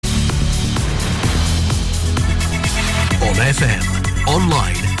on FM,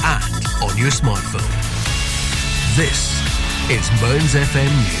 online and on your smartphone. This is Mearns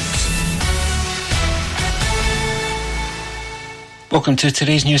FM News. Welcome to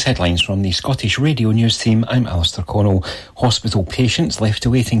today's news headlines from the Scottish Radio News team. I'm Alistair Connell. Hospital patients left to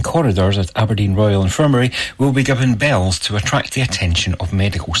wait in corridors at Aberdeen Royal Infirmary will be given bells to attract the attention of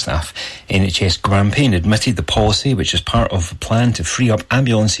medical staff. NHS Grampian admitted the policy, which is part of the plan to free up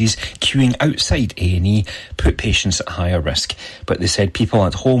ambulances queuing outside A&E, put patients at higher risk. But they said people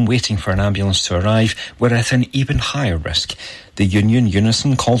at home waiting for an ambulance to arrive were at an even higher risk. The union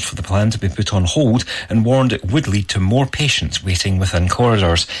Unison called for the plan to be put on hold and warned it would lead to more patients waiting within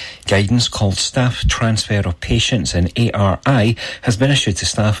corridors. Guidance called Staff Transfer of Patients in ARI has been issued to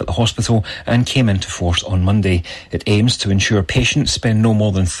staff at the hospital and came into force on Monday. It aims to ensure patients spend no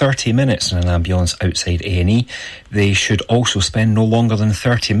more than 30 minutes in an ambulance outside A&E. They should also spend no longer than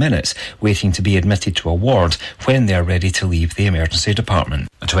 30 minutes waiting to be admitted to a ward when they are ready to leave the emergency department.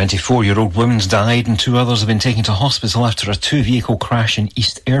 A 24-year-old woman's died and 2 others have been taken to hospital after a two-vehicle crash in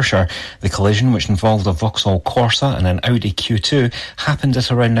East Ayrshire. The collision, which involved a Vauxhall Corsa and an Audi Q2, happened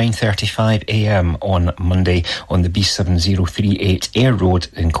at around 9:35am on Monday on the B7038 Ayr Road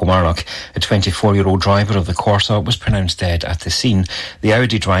in Kilmarnock. A 24-year-old driver of the Corsa was pronounced dead at the scene. The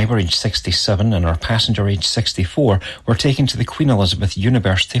Audi driver, aged 67, and her passenger, aged 64, were taken to the Queen Elizabeth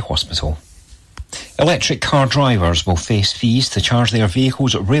University Hospital. Electric car drivers will face fees to charge their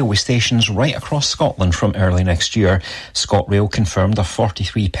vehicles at railway stations right across Scotland from early next year. ScotRail confirmed a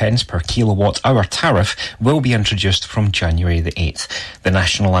 43 pence per kilowatt-hour tariff will be introduced from January the 8th. The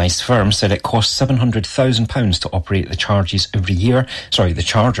nationalised firm said it costs £700,000 to operate the chargers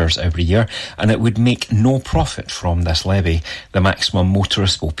every year, and it would make no profit from this levy. The maximum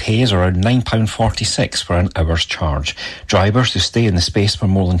motorists will pay is around £9.46 for an hour's charge. Drivers who stay in the space for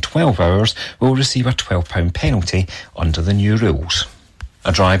more than 12 hours will receive a £12 penalty under the new rules.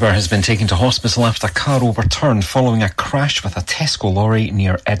 A driver has been taken to hospital after a car overturned following a crash with a Tesco lorry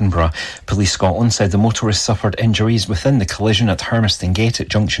near Edinburgh. Police Scotland said the motorist suffered injuries within the collision at Hermiston Gate at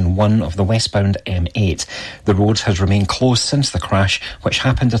junction 1 of the westbound M8. The road has remained closed since the crash, which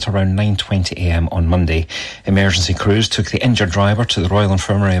happened at around 9:20am on Monday. Emergency crews took the injured driver to the Royal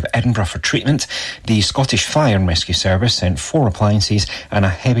Infirmary of Edinburgh for treatment. The Scottish Fire and Rescue Service sent 4 appliances and a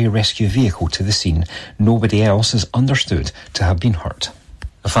heavy rescue vehicle to the scene. Nobody else is understood to have been hurt.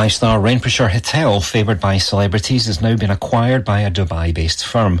 A 5-star Renfrewshire hotel favoured by celebrities has now been acquired by a Dubai-based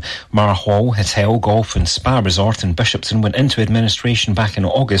firm. Mar Hall Hotel, Golf and Spa Resort in Bishopton went into administration back in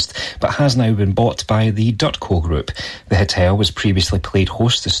August, but has now been bought by the Dutco Group. The hotel was previously played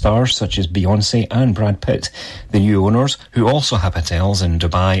host to stars such as Beyoncé and Brad Pitt. The new owners, who also have hotels in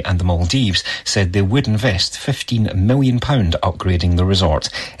Dubai and the Maldives, said they would invest £15 million upgrading the resort.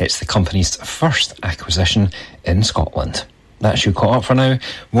 It's the company's first acquisition in Scotland. That's you caught up for now.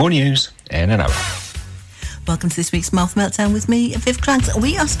 More news in an hour. Welcome to this week's Mouth Meltdown with me, Viv Craggs.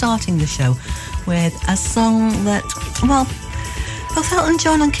 We are starting the show with a song that, well, both Elton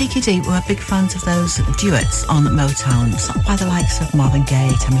John and Kiki D were big fans of those duets on Motown, sung by the likes of Marvin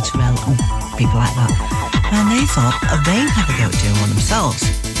Gaye, Tammy Terrell and people like that. And they thought they'd have a go at doing one themselves.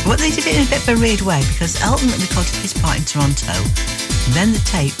 But they did it in a bit of a weird way, because Elton recorded his part in Toronto. Then the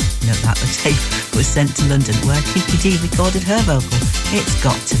tape was sent to London, where Kiki D recorded her vocal. It's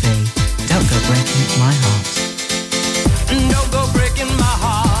got to be Don't Go Breaking My Heart. Don't go breaking my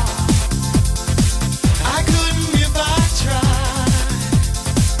heart. I couldn't if I tried.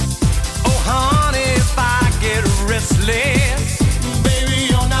 Oh honey, if I get restless, baby,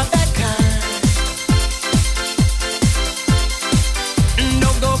 you're not that kind.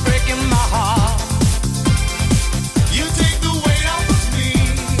 Don't go breaking my heart.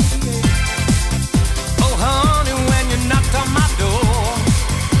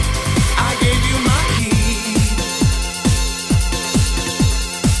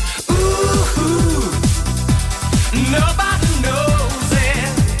 Nobody knows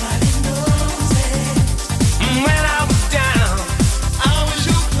it. When I was down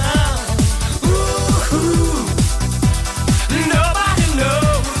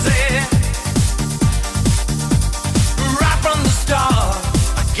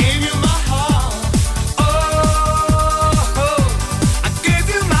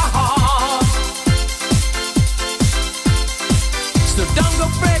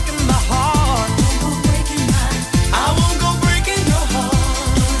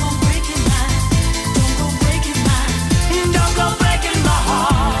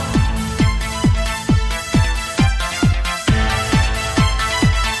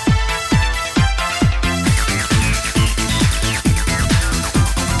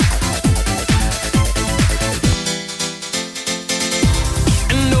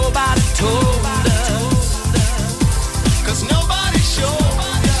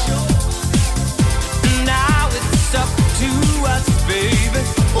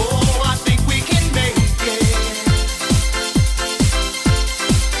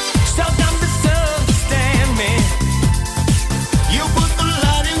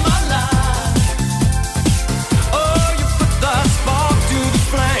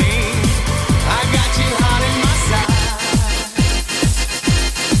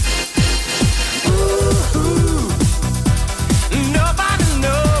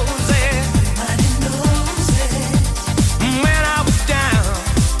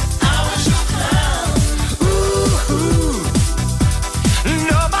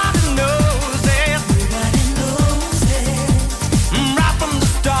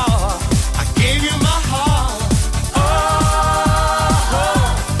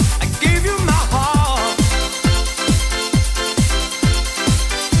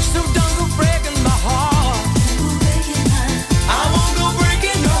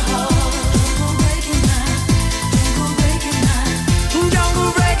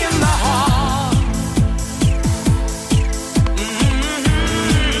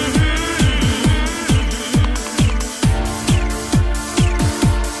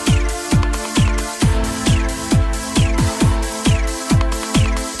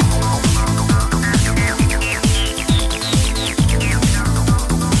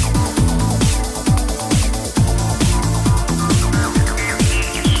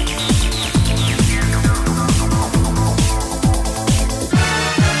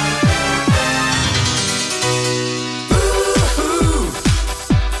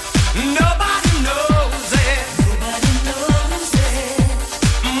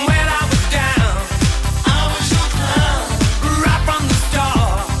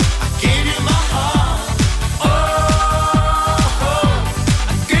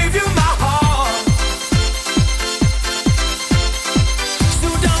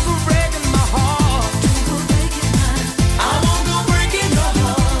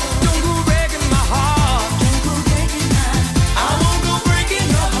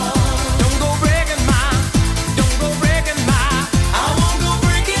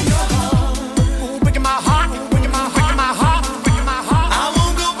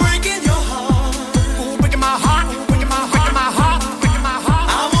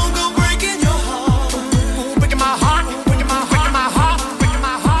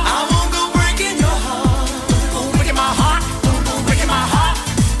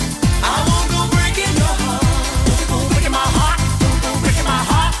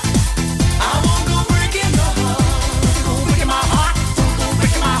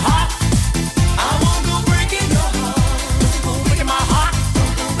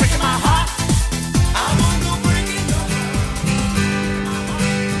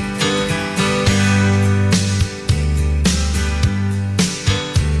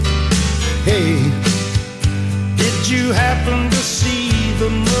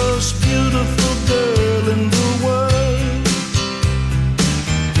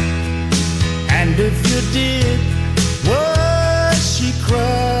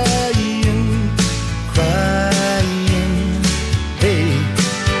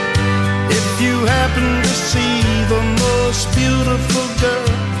to see the most beautiful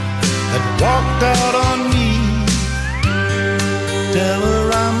girl that walked out on me. Tell her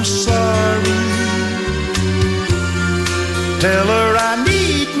I'm sorry. Tell her I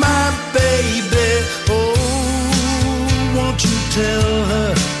need my baby. Oh, won't you tell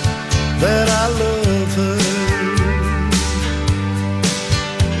her that I love her?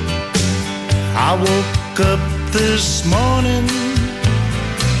 I woke up this morning,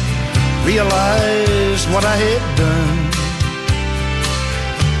 realized what I had done.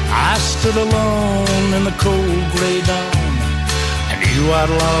 I stood alone in the cold gray dawn. I knew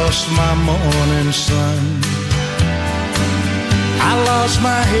I'd lost my morning sun. I lost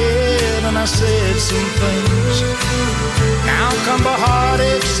my head and I said some things. Now come the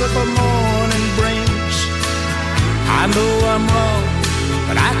heartaches that the morning brings. I know I'm wrong,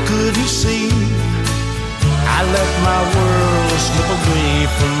 but I couldn't see. I let my world slip away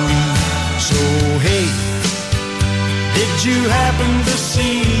from me. So hey, did you happen to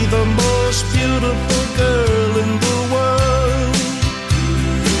see the most beautiful girl in the world?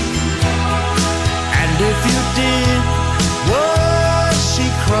 And if you did, was she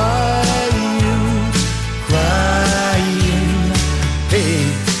crying, crying? Hey,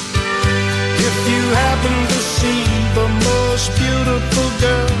 if you happen to see the most beautiful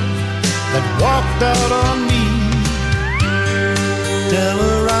girl that walked out on me, tell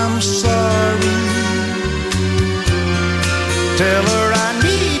her I'm sorry. Tell her I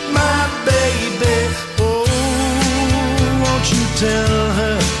need my baby. Oh, won't you tell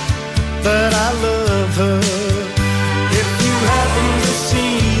her that I love her? If you happen to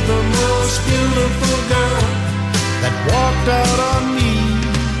see the most beautiful girl that walked out on me,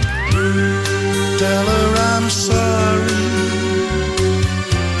 tell her I'm sorry.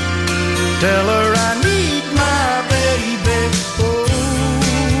 Tell her I need my baby. Oh,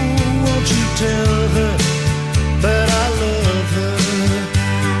 won't you tell her that I love her?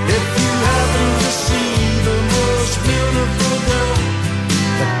 If you happen to see the most beautiful girl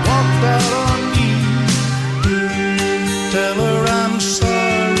that walked out on me, tell her I'm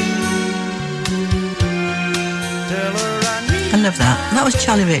sorry. Tell her I need. I love that. That was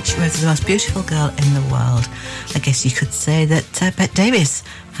Charlie Rich with the most beautiful girl in the world. I guess you could say that Bette Davis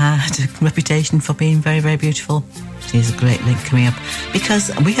had a reputation for being very, very beautiful. She's a great link coming up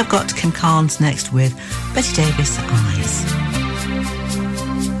because we have got Kim Carnes next with Bette Davis Eyes.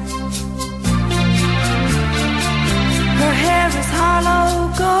 Her hair is hollow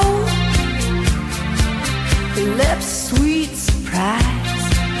gold, her lips sweet surprise,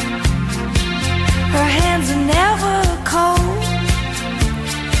 her hands are never cold.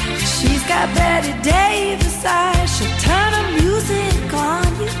 She's got Bette Davis eyes, she'll turn her music on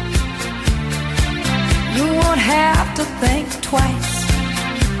you. You won't have to think twice.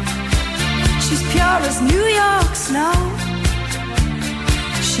 She's pure as New York snow.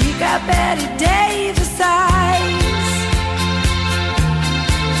 She got Bette Davis eyes.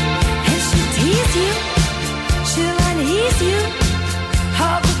 And she'll tease you, she'll unease you,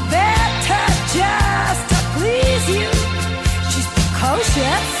 all the better just to please you. She's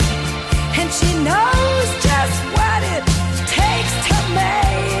precocious, and she knows just what it takes to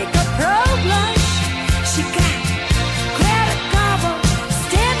make a pro blush. She got Greta Garbo,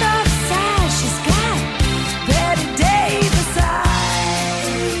 stand off side. She's got Bette Davis eyes.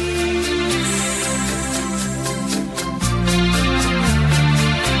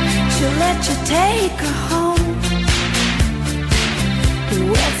 She'll let you take her home,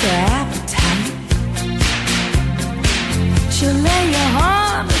 whet her appetite. She'll lay you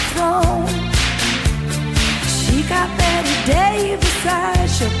on the throne. She got Bette Davis eyes.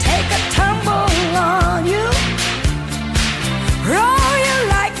 She'll take a tumble on you, roll you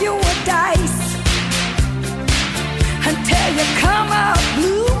like you were dice, until you come out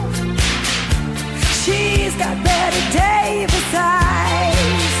blue. She's got Bette Davis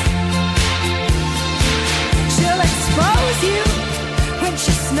eyes. She'll expose you when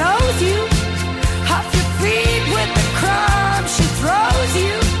she snows you, off your feet with the crumbs she throws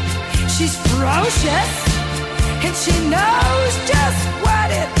you. She's ferocious, and she knows just what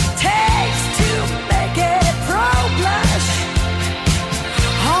it takes to make it pro blush.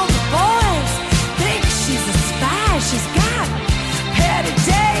 All the boys think she's a spy. She's got Bette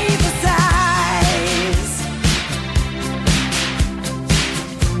Davis eyes.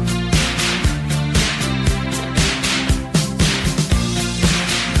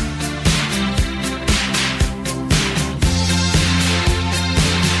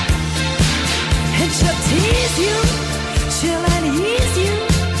 And she'll tease you, she'll unease you,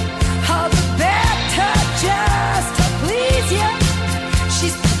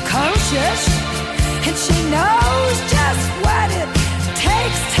 and she knows just what it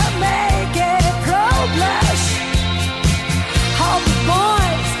takes to make a pro blush. All the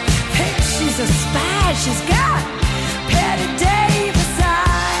boys think she's a spy. She's got Patty Davis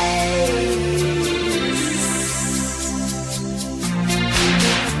eyes.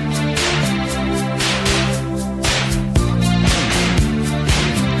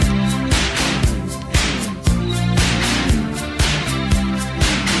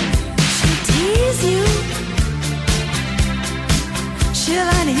 She'll tease you, she'll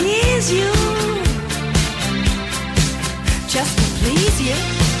unease you, just to please you.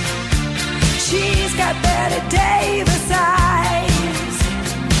 She's got Betty Davis eyes.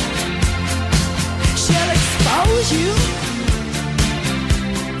 She'll expose you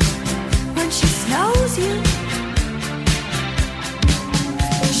when she snows you.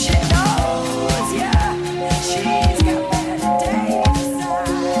 She knows ya. She's got Betty Davis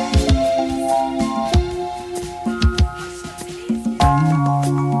eyes.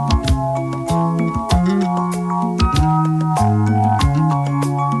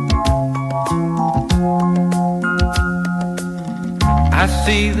 I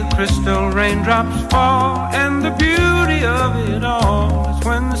see the crystal raindrops fall, and the beauty of it all is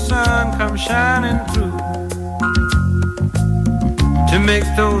when the sun comes shining through to make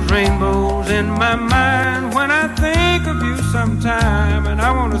those rainbows in my mind. When I think of you sometime, and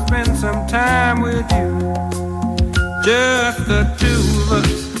I want to spend some time with you, just the two of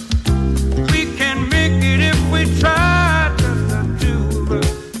us. We can make it if we try, just the two of us.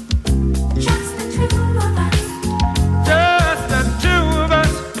 Just the two of us. Just the two of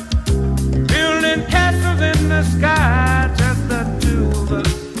us, building castles in the sky. Just the two of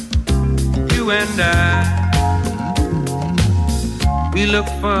us, you and I. We look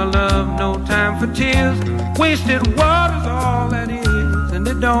for love, no time for tears. Wasted water's all that is, and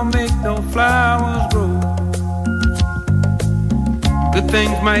it don't make no flowers grow. Good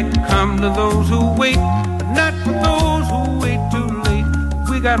things might come to those who wait, but not for those who wait too late.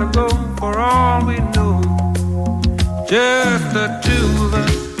 We gotta go for all we know. Just the two of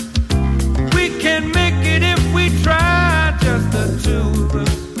us. We can make it if we try. Just the two of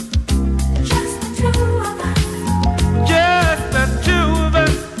us. Just the two of us. Just the two of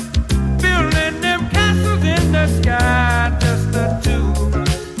us. Building them castles in the sky. Just the two of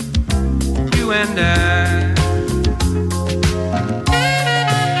us. You and I.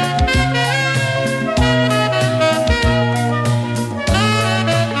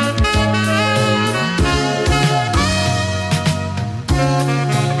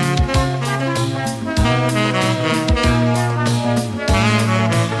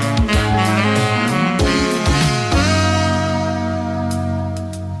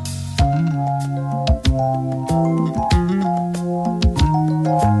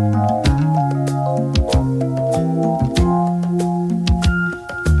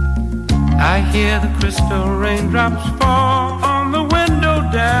 I hear the crystal raindrops fall on the window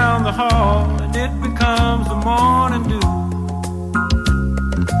down the hall, and it becomes the morning dew.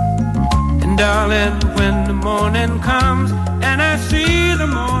 And darling, when the morning comes and I see the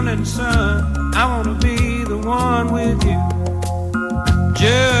morning sun, I want to be the one with you.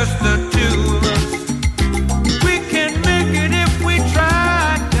 Just the two of us. We can make it if we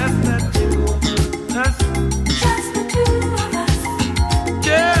try. Just the two of us. Just the two of us.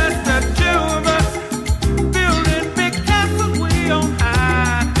 Just the two of us, building big castles way on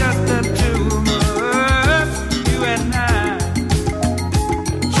high. Just the two of us, you and I.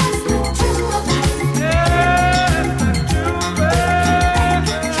 Just the two of us. Just the two of us.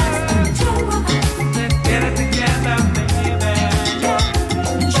 Just the two of us. Let's get it together, baby.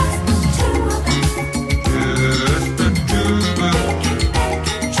 Just the two of us. Just the two of us.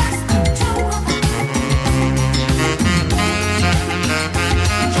 Just the two of us.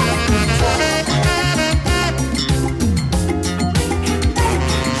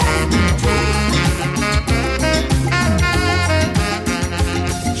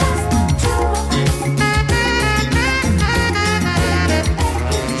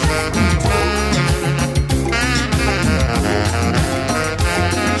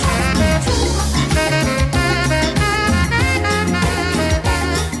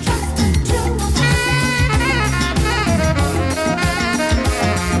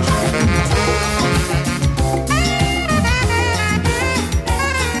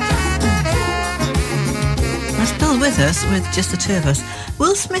 With us, with just the two of us.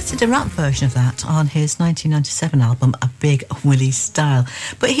 Will Smith did a rap version of that on his 1997 album A Big Willie Style,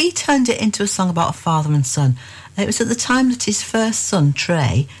 but he turned it into a song about a father and son. It was at the time that his first son,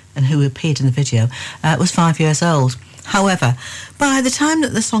 Trey, and who appeared in the video, was 5 years old. However, by the time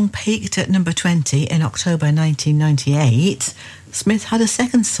that the song peaked at number 20 in October 1998, Smith had a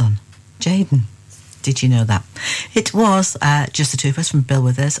second son, Jaden. Did you know that? It was Just the Two of Us from Bill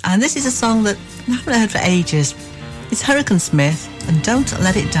Withers, and this is a song that I haven't heard for ages. It's Hurricane Smith and Don't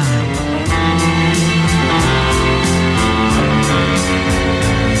Let It Die.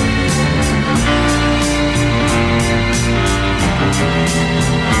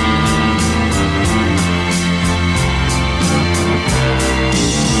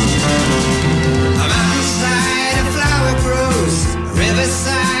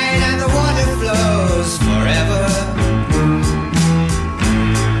 Riverside and the water flows forever.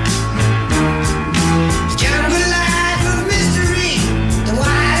 Jungle life of mystery, the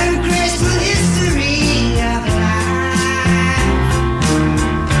wild and graceful history of life.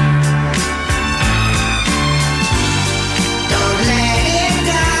 Don't let it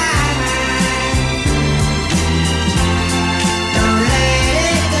die. Don't let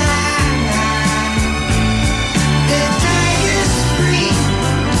it die. The tiger's free.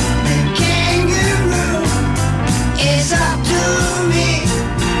 It's up to me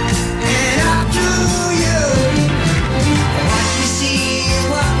and up to you. What we see is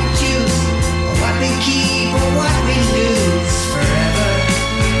what we choose, what we keep or what we lose forever.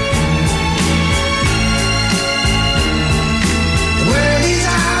 The world is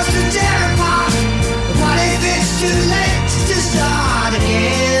ours to tear apart, but what if it's too late to start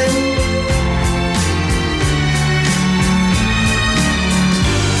again?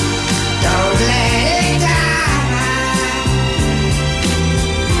 Don't let it die.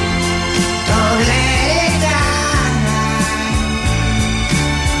 Don't let it die.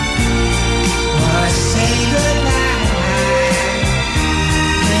 Wanna say goodbye.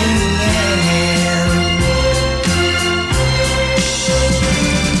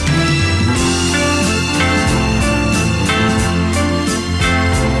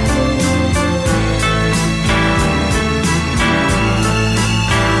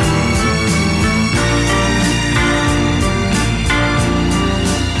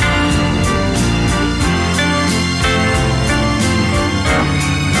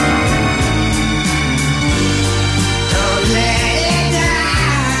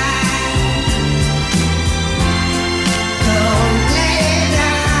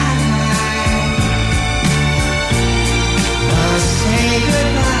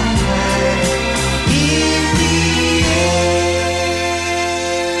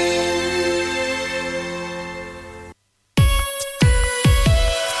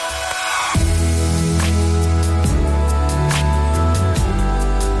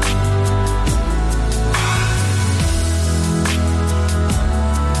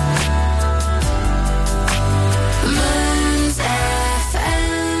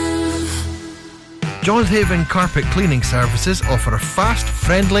 Johns Haven Carpet Cleaning Services offer a fast,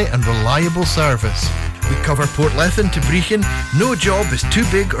 friendly and reliable service. We cover Portlethen to Brechin. No job is too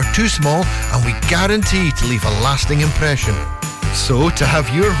big or too small, and we guarantee to leave a lasting impression. So, to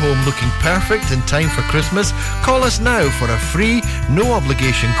have your home looking perfect in time for Christmas, call us now for a free, no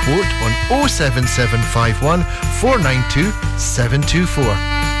obligation quote on 07751 492 724.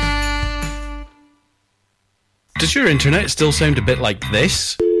 Does your internet still sound a bit like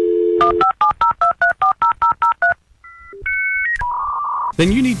this?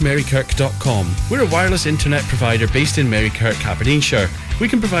 Then you need Merrykirk.com. We're a wireless internet provider based in Merrykirk, Aberdeenshire. We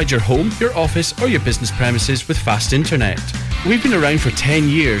can provide your home, your office or your business premises with fast internet. We've been around for 10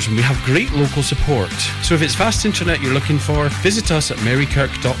 years and we have great local support. So if it's fast internet you're looking for, visit us at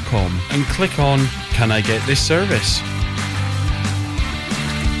Merrykirk.com and click on Can I Get This Service?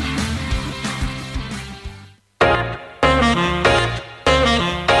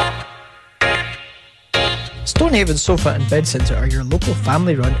 Stonehaven Sofa and Bed Centre are your local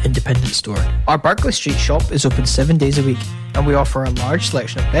family-run independent store. Our Berkeley Street shop is open 7 days a week, and we offer a large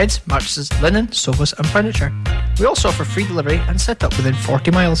selection of beds, mattresses, linen, sofas and furniture. We also offer free delivery and set up within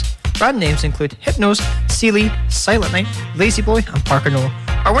 40 miles. Brand names include Hypnose, Sealy, Silent Night, Lazy Boy and Parker Knoll.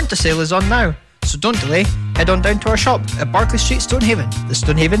 Our winter sale is on now, so don't delay. Head on down to our shop at Berkeley Street, Stonehaven, the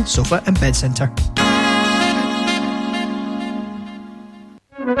Stonehaven Sofa and Bed Centre.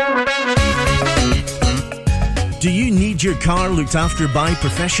 Do you need your car looked after by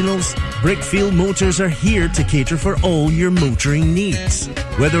professionals? Brickfield Motors are here to cater for all your motoring needs.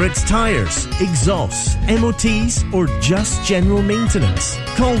 Whether it's tyres, exhausts, MOTs or just general maintenance,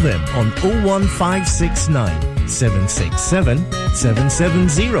 call them on 01569 767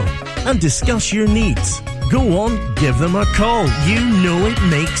 770 and discuss your needs. Go on, give them a call. You know it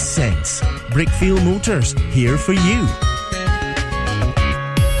makes sense. Brickfield Motors, here for you.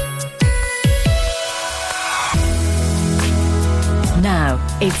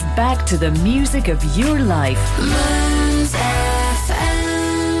 now, it's back to the music of your life. Mearns FM.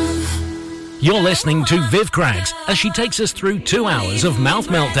 You're listening to Viv Craggs as she takes us through 2 hours of Mouth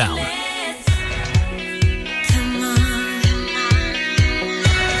Meltdown.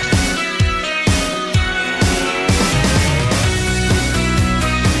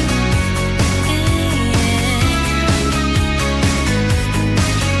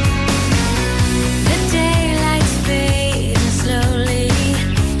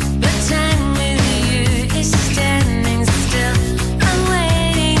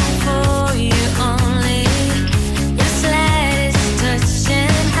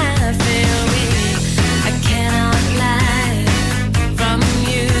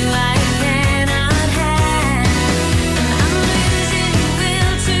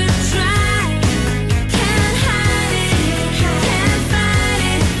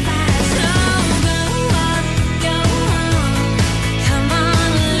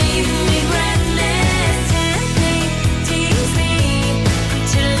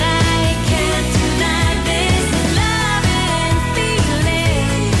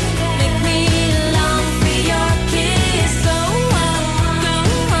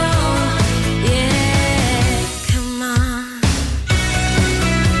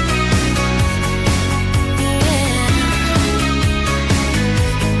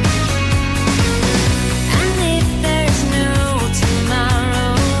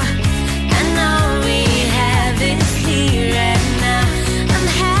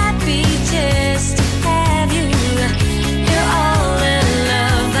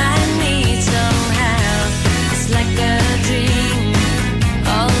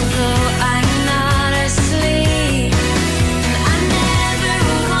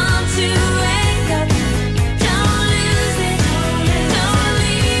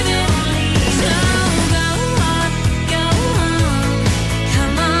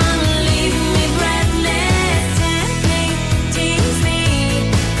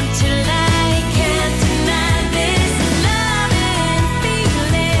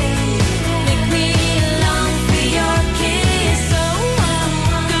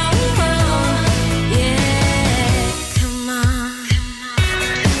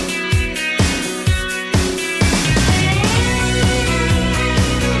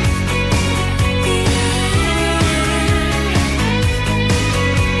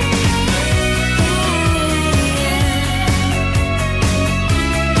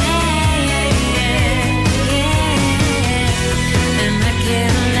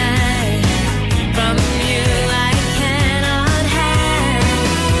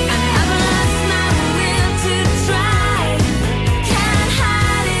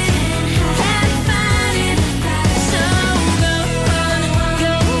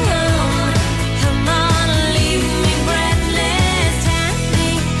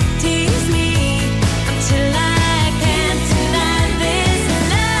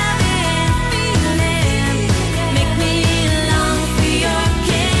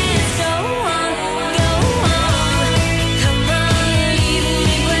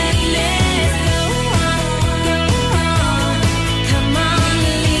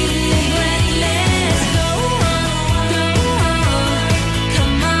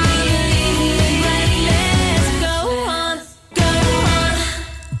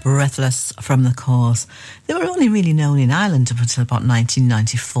 Breathless from the Cause. They were only really known in Ireland up until about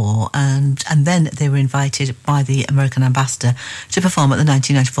 1994, and then they were invited by the American ambassador to perform at the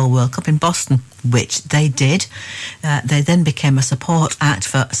 1994 World Cup in Boston, which they did. They then became a support act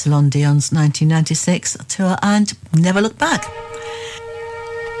for Celine Dion's 1996 tour and never looked back.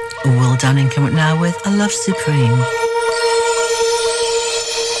 Will Downing coming now with A Love Supreme.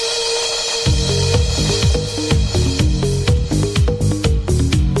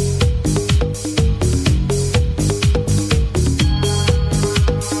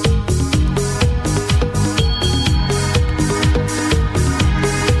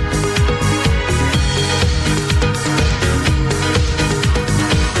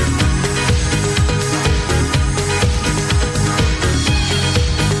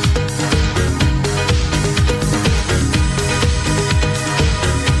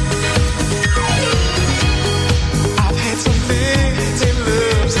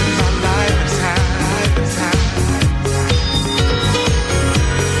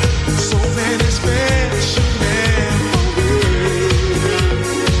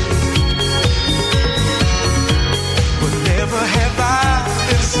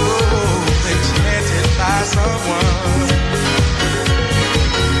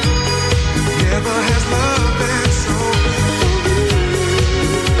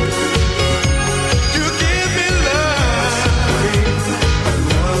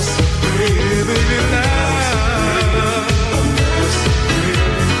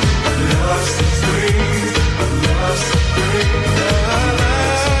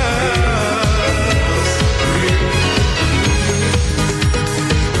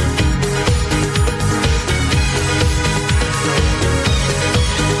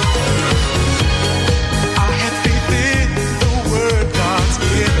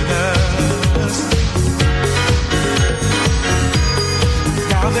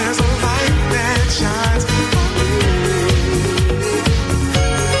 there's a light that shines on me.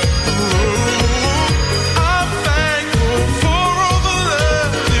 I'm thankful for all the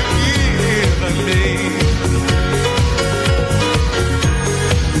love you've given me.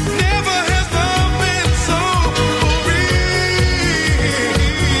 Never has love been so real. You give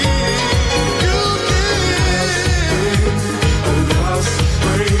a love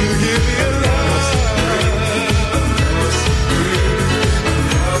supreme. You give me a love supreme.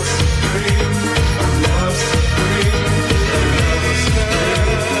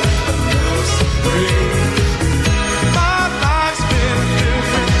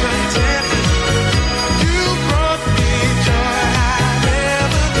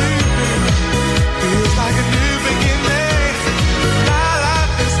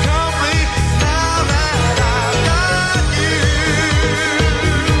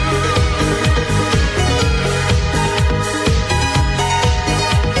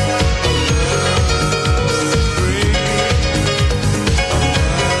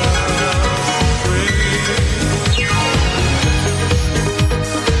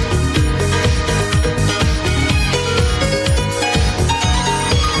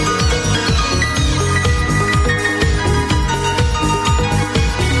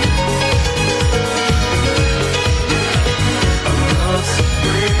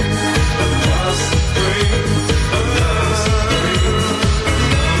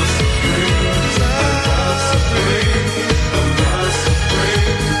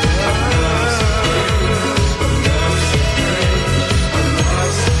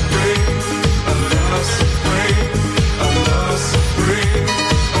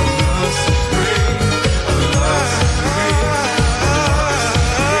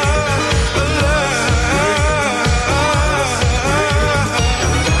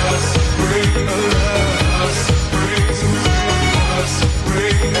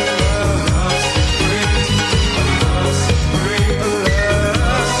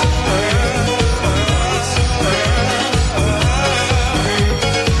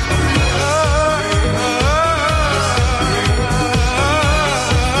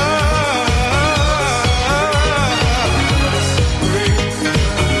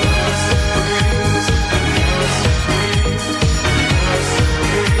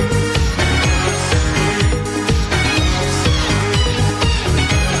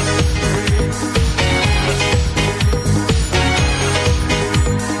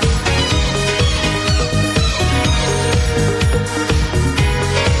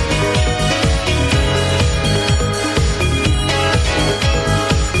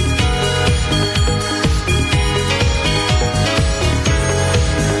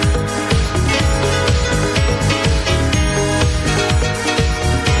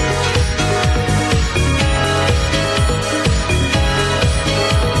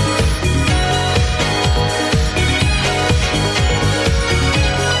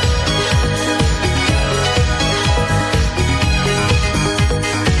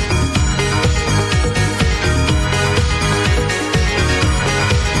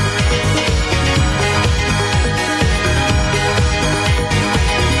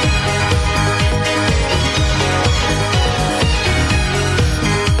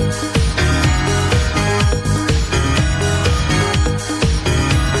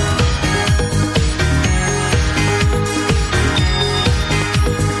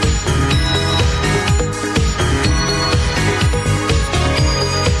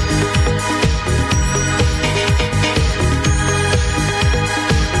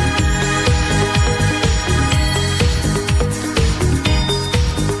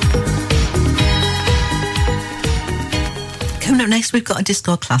 Next, we've got a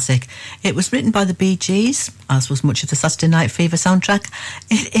disco classic. It was written by the Bee Gees, as was much of the Saturday Night Fever soundtrack.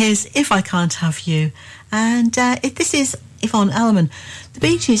 It is If I Can't Have You, and this is Yvonne Elliman. The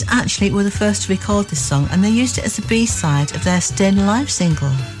Bee Gees actually were the first to record this song, and they used it as a B-side of their Staying Alive single,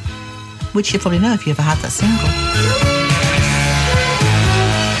 which you probably know if you ever had that single.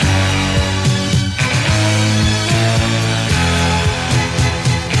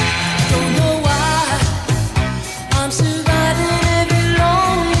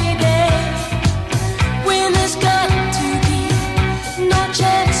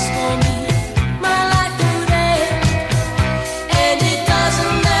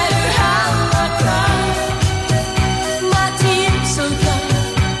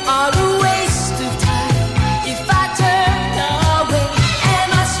 Are a waste of time if I turn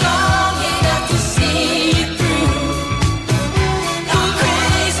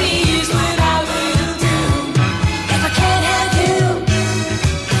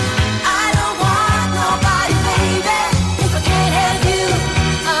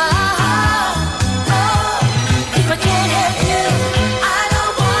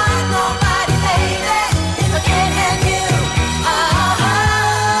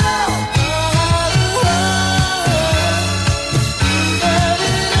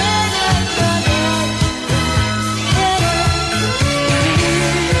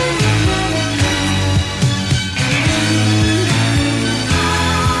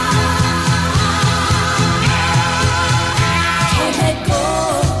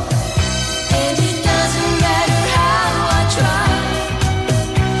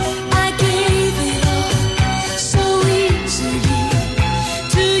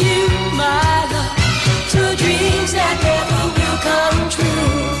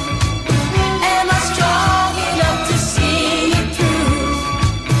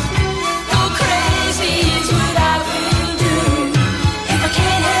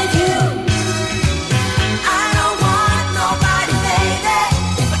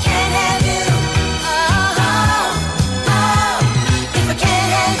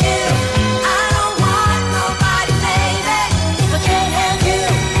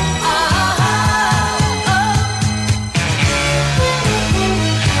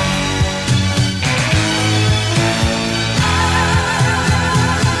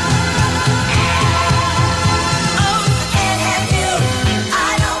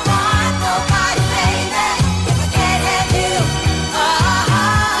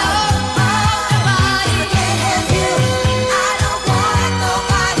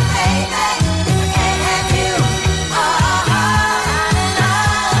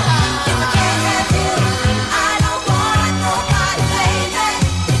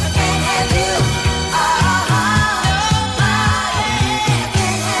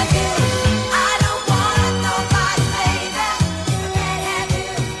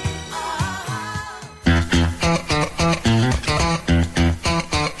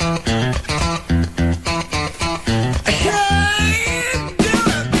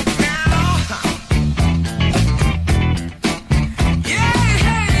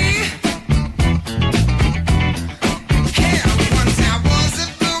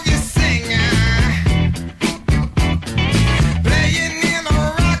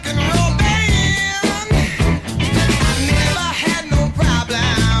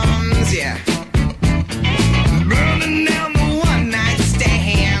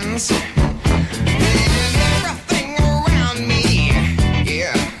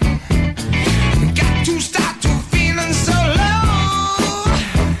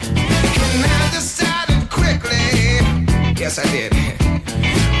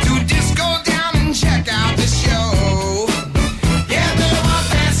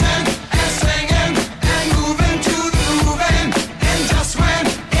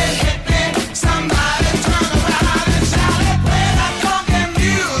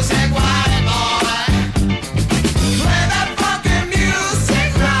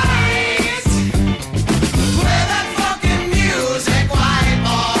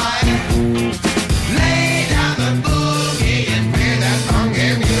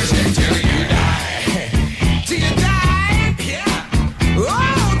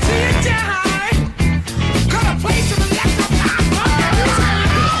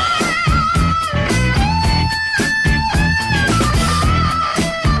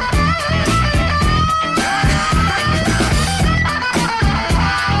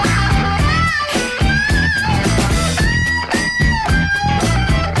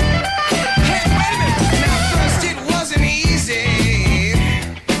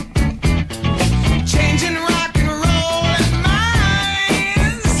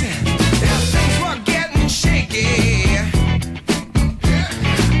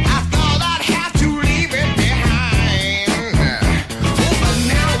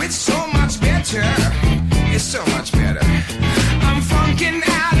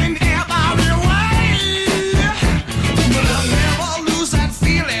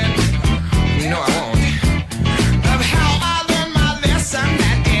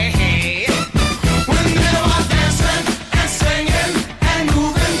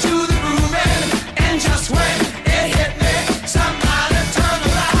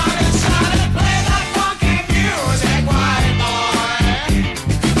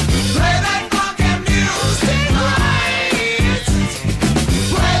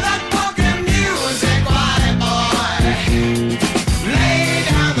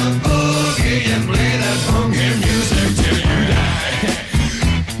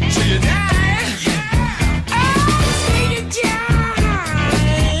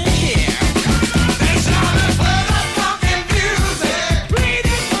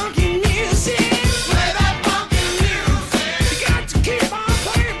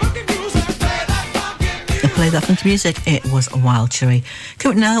play that funky music. It was Wild Cherry.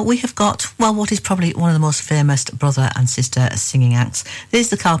 Coming now, we have got, well, what is probably one of the most famous brother and sister singing acts. This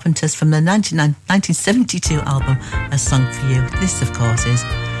is the Carpenters from their 1972 album, A Song for You. This, of course, is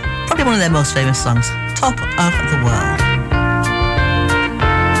probably one of their most famous songs, Top of the World.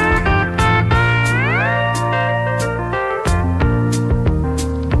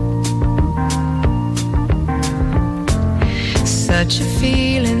 Such a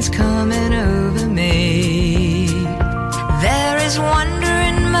feeling's coming over me. There is wonder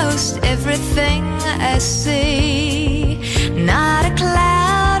in most everything I see. Not a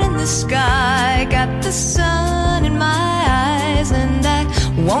cloud in the sky, got the sun in my eyes, and I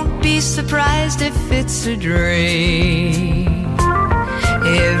won't be surprised if it's a dream.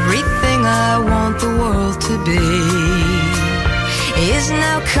 Everything I want the world to be is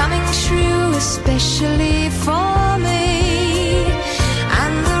now coming true, especially for me.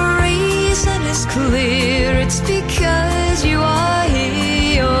 It's clear, it's because you are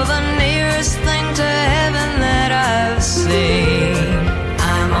here. You're the nearest thing to heaven that I've seen.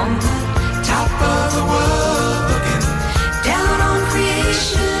 I'm on the top of the world, looking down on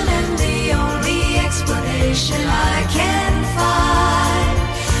creation, and the only explanation I can find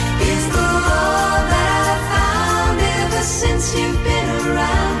is the love that I've found ever since you've been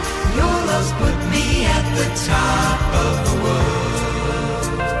around. Your love's put me at the top of the world.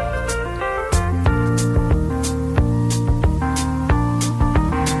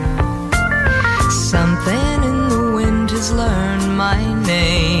 Something in the wind has learned my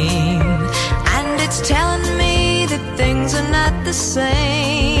name, and it's telling me that things are not the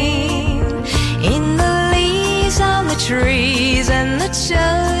same. In the leaves on the trees and the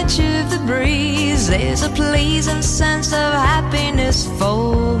touch of the breeze, there's a pleasing sense of happiness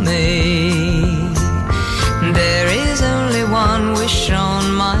for me. There is only one wish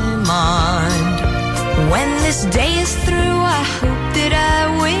on my mind. When this day is through, I hope that I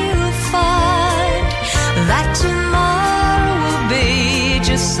will find that tomorrow will be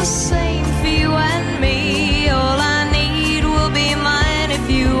just the same for you and me. All I need will be mine if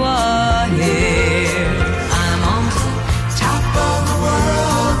you are here. I'm on the top of the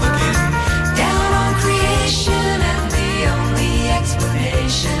world, looking down on creation, and the only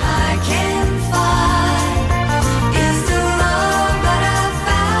explanation I can find is the love that I've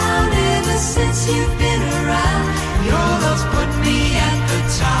found ever since you've been around. Your love's put me at the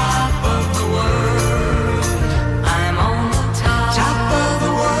top of the world. I'm on the top of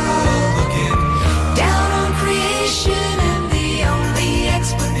the world, looking down on creation, and the only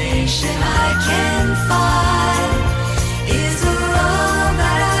explanation I can find is the love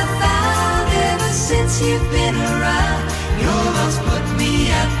that I've found ever since you've been around. Your love's put me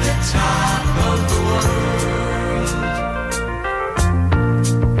at the top of the world.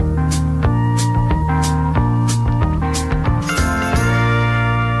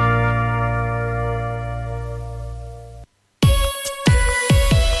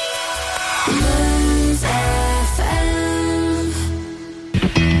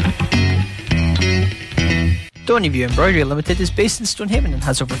 Stoneyview Embroidery Limited is based in Stonehaven and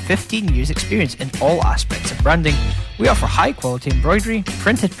has over 15 years experience in all aspects of branding. We offer high quality embroidery,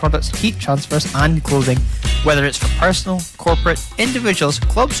 printed products, heat transfers and clothing. Whether it's for personal, corporate, individuals,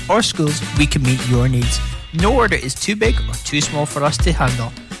 clubs or schools, we can meet your needs. No order is too big or too small for us to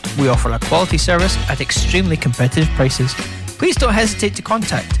handle. We offer a quality service at extremely competitive prices. Please don't hesitate to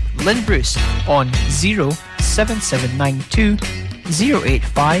contact Lynn Bruce on 07792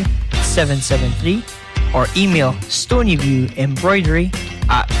 085 773 or email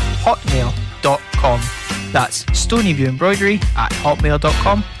stonyviewembroidery@hotmail.com. That's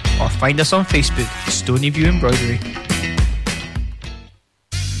stonyviewembroidery@hotmail.com, or find us on Facebook, Stoneyview Embroidery.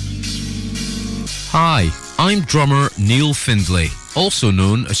 Hi, I'm drummer Neil Findlay, also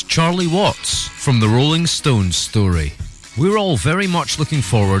known as Charlie Watts from the Rolling Stones story. We're all very much looking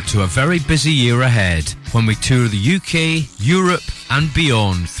forward to a very busy year ahead when we tour the UK, Europe and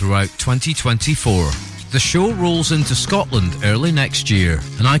beyond throughout 2024. The show rolls into Scotland early next year,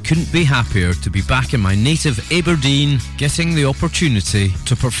 and I couldn't be happier to be back in my native Aberdeen, getting the opportunity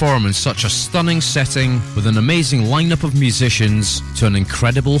to perform in such a stunning setting with an amazing lineup of musicians to an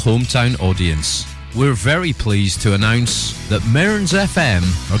incredible hometown audience. We're very pleased to announce that Mearns FM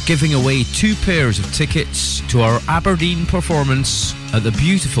are giving away 2 pairs of tickets to our Aberdeen performance at the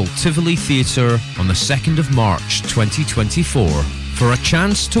beautiful Tivoli Theatre on the 2nd of March 2024. For a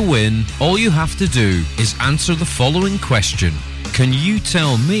chance to win, all you have to do is answer the following question. Can you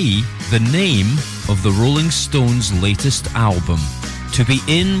tell me the name of the Rolling Stones' latest album? To be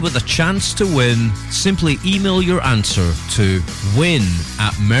in with a chance to win, simply email your answer to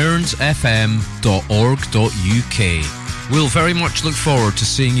win@mearnsfm.org.uk. We'll very much look forward to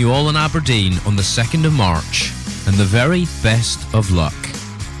seeing you all in Aberdeen on the 2nd of March, and the very best of luck.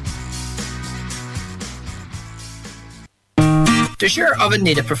 Does your oven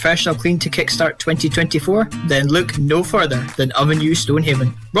need a professional clean to kickstart 2024? Then look no further than Oven U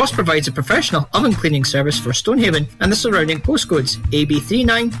Stonehaven. Ross provides a professional oven cleaning service for Stonehaven and the surrounding postcodes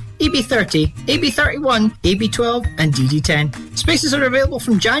AB39, AB30, AB31, AB12 and DD10. Spaces are available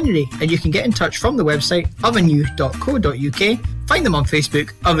from January and you can get in touch from the website ovenu.co.uk, find them on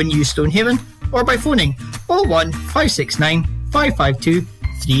Facebook, Oven U Stonehaven, or by phoning 01569 552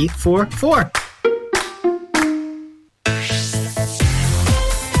 344.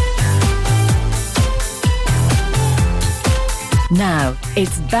 Now,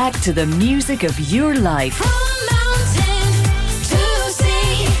 it's back to the music of your life. From mountain to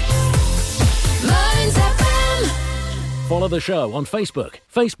sea, Mearns FM. Follow the show on Facebook,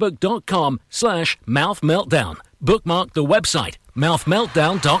 facebook.com/mouthmeltdown. Bookmark the website,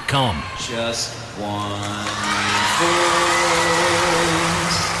 mouthmeltdown.com. Just one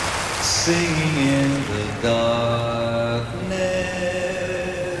voice singing in the darkness.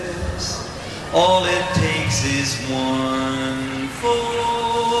 All it takes is one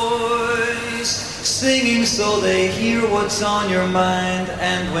voice singing so they hear what's on your mind,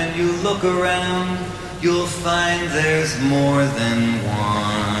 and when you look around you'll find there's more than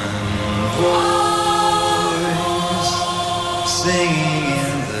one voice singing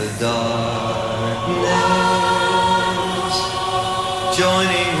in the darkness,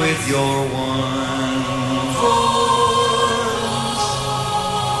 joining with your one voice,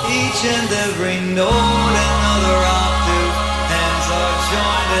 each and every note another octave, hands are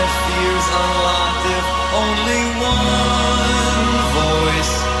joined and fears unlocked. If only one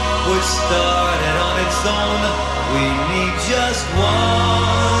voice would start it on its own, we need just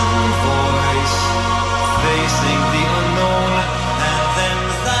one voice facing the unknown, and then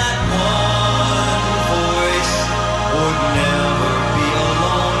that one voice would never be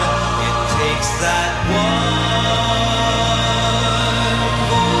alone. It takes that one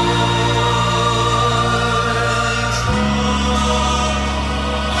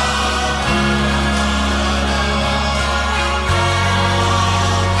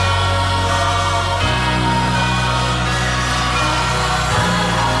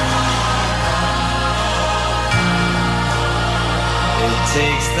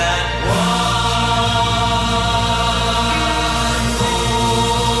takes that one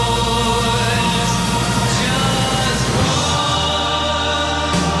voice, just one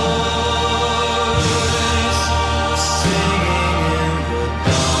voice, singing in the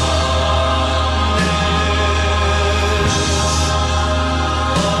darkness.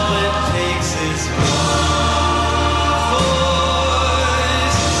 All it takes is one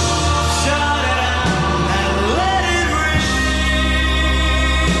voice, shout it out and let it ring.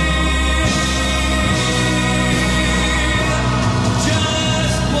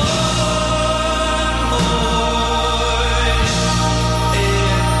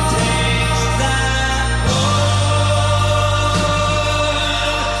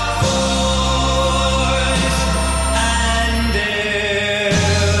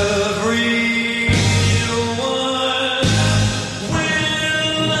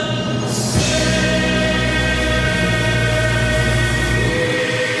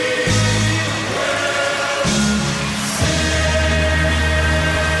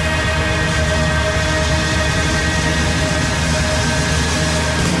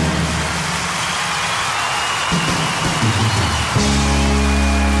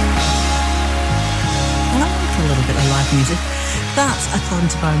 Music. That, according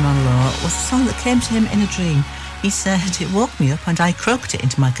to Barry Manilow, was a song that came to him in a dream. He said, it woke me up and I croaked it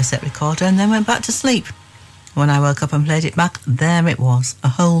into my cassette recorder and then went back to sleep. When I woke up and played it back, there it was, a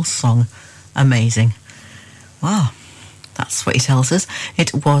whole song. Amazing. Wow, that's what he tells us.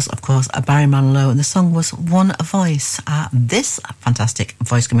 It was, of course, a Barry Manilow, and the song was One Voice. This fantastic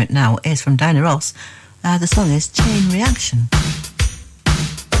voice coming up now is from Diana Ross. The song is Chain Reaction.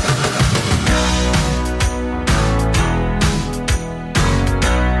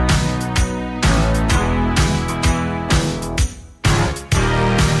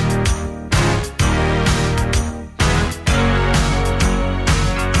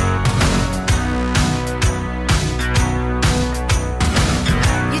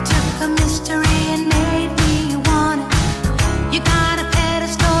 You got a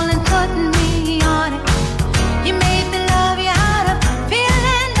pedestal and putting me on it. You made me love you.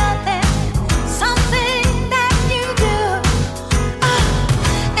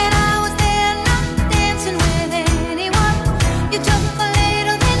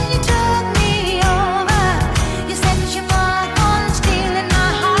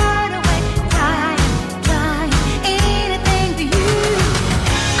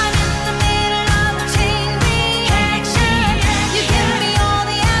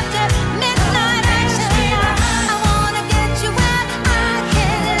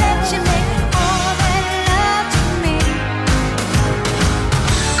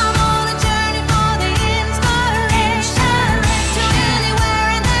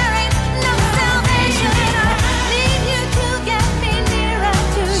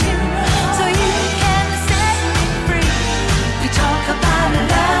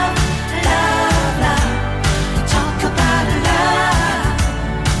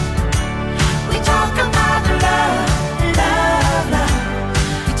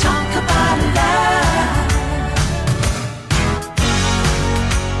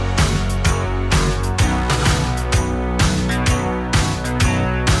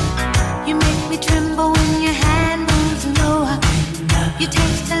 me tremble when your hand moves lower. You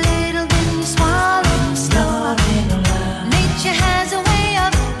taste a little, then you swallow slower. Nature has a way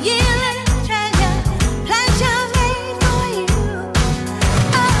of yielding treasure, pleasure made for you.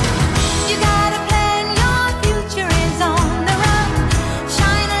 Oh, you gotta plan, your future is on the run.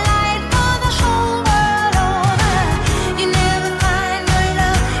 Shine a light for the whole world over. You never find your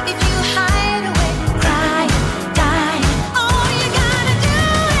love if you hide away, crying, dying. All you gotta do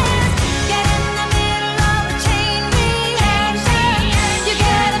is get in the middle of a chain reaction. You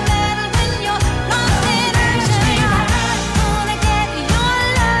get a medal when you're lost in action. Gonna get your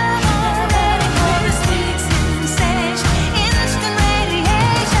love, ready for the sweet sensation, instant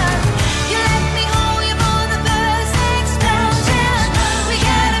radiation. You let me hold you for the first explosion. We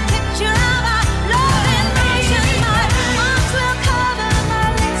got a picture of our love in motion. My arms will cover, my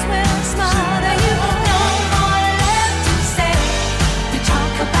lips will smother you. No more left to say. We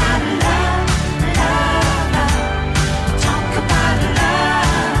talk about love, love, love. Talk about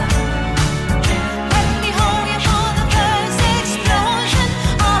love. Let me hold you for the first explosion.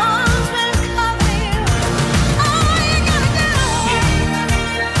 Arms will cover you. All you gotta do is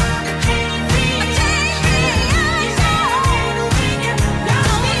change me,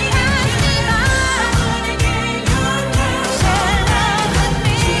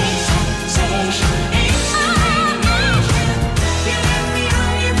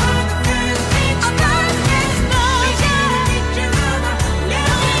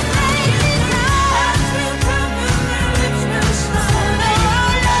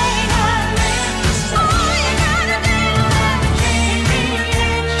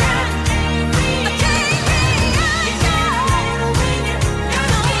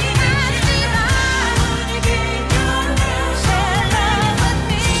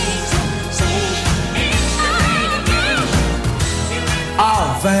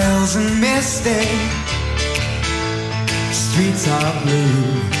 All veils and misty, streets are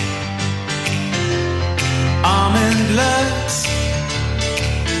blue. Almond looks,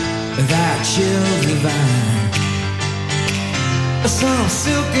 that chill divine. Some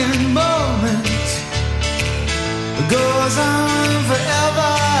silken moment goes on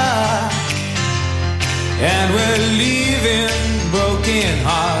forever, and we're leaving broken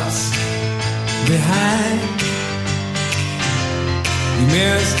hearts behind. You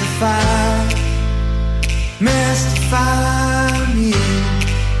mystify me,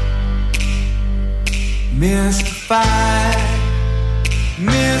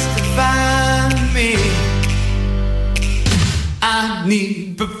 mystify me. I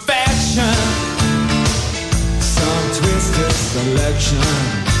need perfection, some twisted selection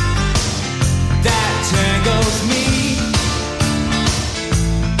that tangles me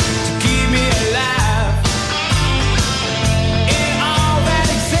to keep me alive. In all that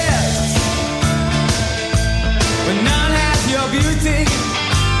exists, but none has your beauty.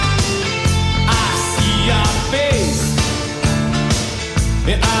 I see your face,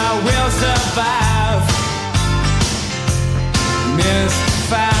 and I will survive.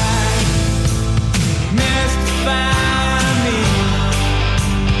 Mystify me,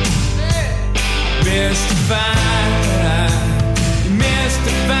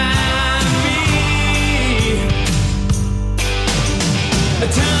 mystify me.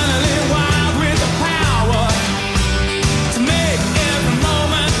 Eternally wild with the power to make every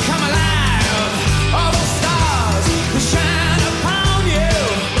moment come alive. All those stars that shine upon you,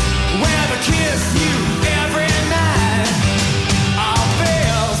 where they kiss you every night. All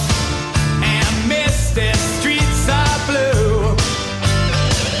veils and misty streets are blue.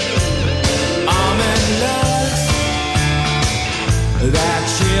 Almond looks, that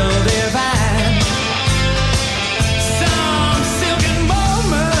chill divine. Some silken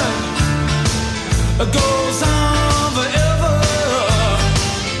moment goes on forever,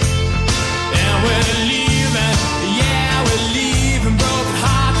 and we're leaving, yeah, we're leaving broken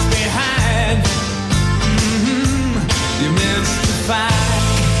hearts behind. You mystify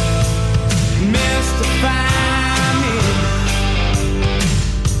me,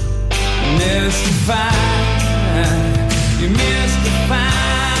 mystify, you mystify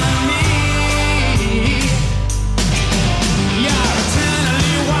me. You're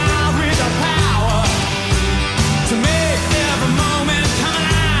eternally wild with the power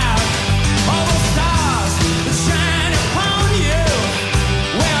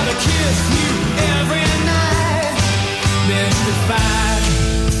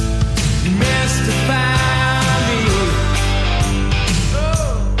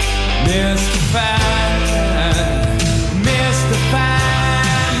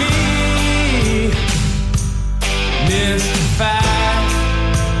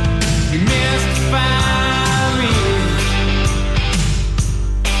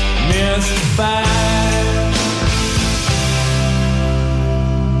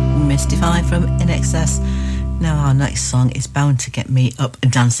excess. Now our next song is bound to get me up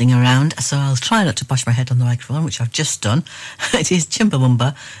and dancing around, so I'll try not to bash my head on the microphone, which I've just done. It is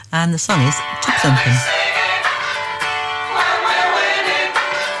Chumbawamba, and the song is Top Thumping.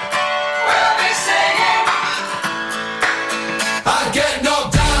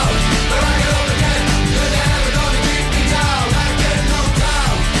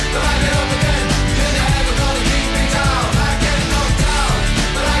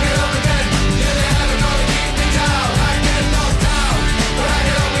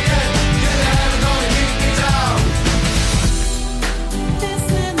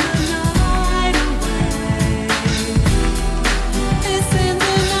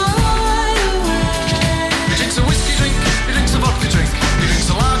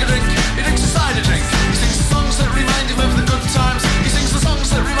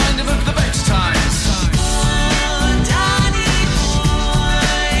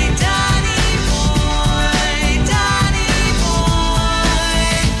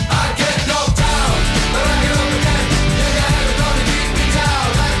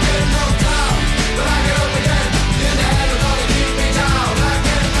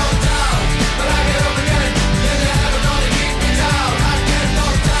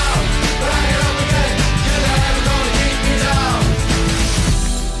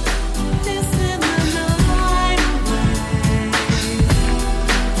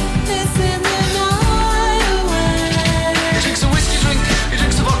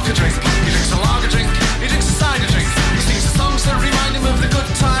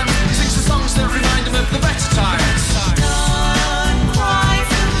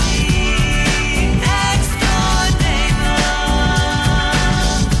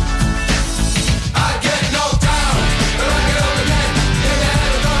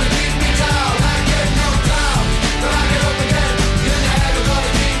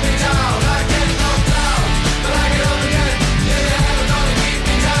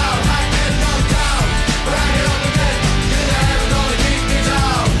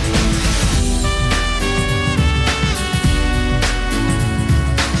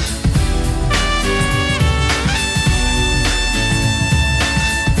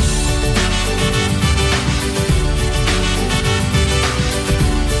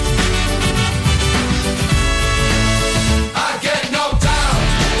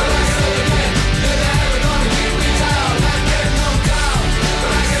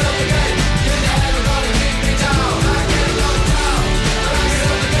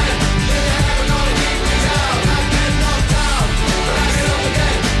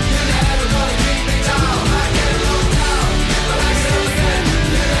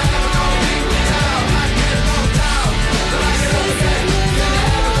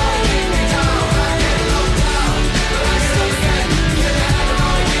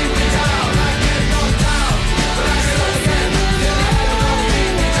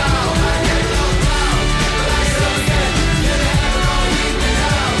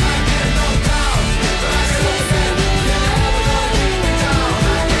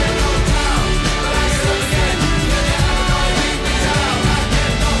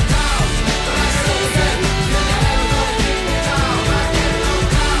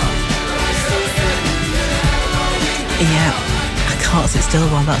 Still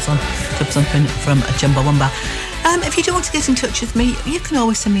while that's on, Top Thumping from Chumbawamba. If you do want to get in touch with me, you can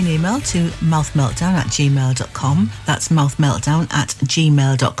always send me an email to mouthmeltdown@gmail.com. That's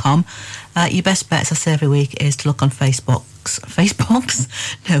mouthmeltdown@gmail.com. Your best bet, as I say every week, is to look on Facebook.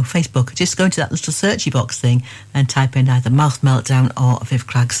 Just go into that little searchy box thing and type in either Mouth Meltdown or Viv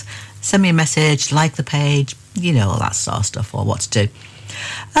Craggs. Send me a message, like the page, you know, all that sort of stuff, or what to do.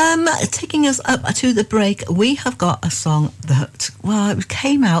 Taking us up to the break, we have got a song that, well, it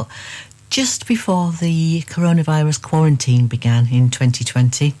came out just before the coronavirus quarantine began in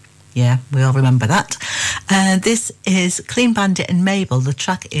 2020. Yeah, we all remember that. This is Clean Bandit and Mabel. The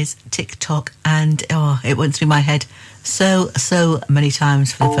track is TikTok, and it went through my head so many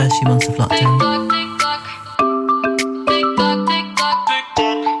times for the first few months of lockdown.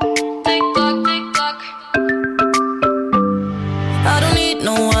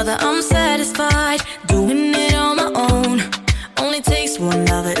 I'm satisfied doing it on my own. Only takes one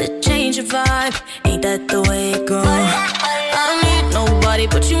lover to change your vibe. Ain't that the way it goes? I don't need nobody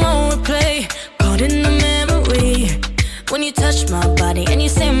but you on replay. Caught in the memory when you touch my body and you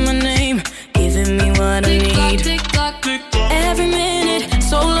say my name, giving me what I need. Every minute,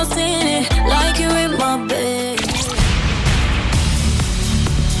 so lost in it, like you're in my bed.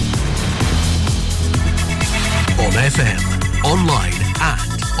 On FM, online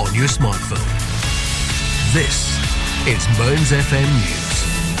and on your smartphone. This is Mearns FM News.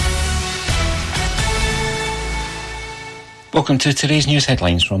 Welcome to today's news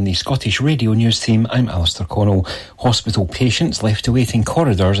headlines from the Scottish Radio News team. I'm Alistair Connell. Hospital patients left to wait in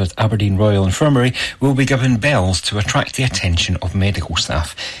corridors at Aberdeen Royal Infirmary will be given bells to attract the attention of medical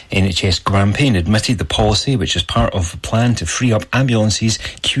staff. NHS Grampian admitted the policy, which is part of a plan to free up ambulances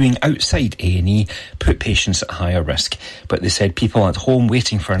queuing outside A&E, put patients at higher risk. But they said people at home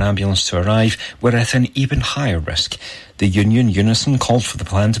waiting for an ambulance to arrive were at an even higher risk. The union Unison called for the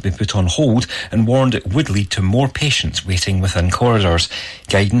plan to be put on hold and warned it would lead to more patients waiting within corridors.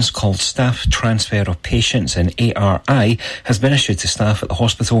 Guidance called Staff Transfer of Patients in ARI has been issued to staff at the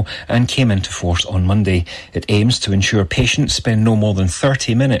hospital and came into force on Monday. It aims to ensure patients spend no more than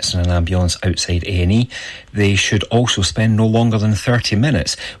 30 minutes in an ambulance outside A&E. They should also spend no longer than 30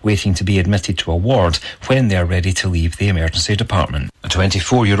 minutes waiting to be admitted to a ward when they are ready to leave the emergency department. A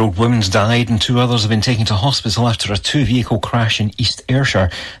 24-year-old woman's died and 2 others have been taken to hospital after a two-vehicle crash in East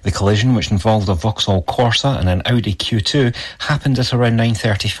Ayrshire. The collision, which involved a Vauxhall Corsa and an Audi Q2, happened at around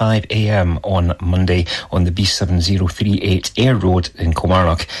 9:35am on Monday on the B7038 Ayr Road in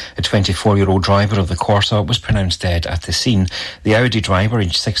Kilmarnock. A 24-year-old driver of the Corsa was pronounced dead at the scene. The Audi driver,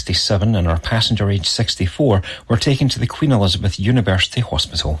 aged 67, and her passenger, aged 64, were taken to the Queen Elizabeth University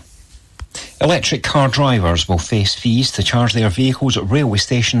Hospital. Electric car drivers will face fees to charge their vehicles at railway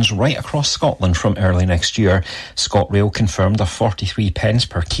stations right across Scotland from early next year. ScotRail confirmed a 43 pence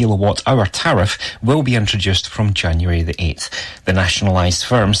per kilowatt-hour tariff will be introduced from January the 8th. The nationalised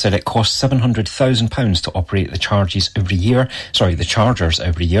firm said it costs £700,000 to operate the chargers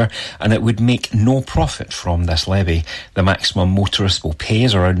every year, and it would make no profit from this levy. The maximum motorists will pay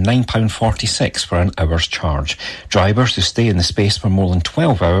is around £9.46 for an hour's charge. Drivers who stay in the space for more than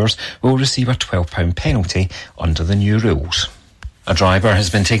 12 hours will receive a £12 penalty under the new rules. A driver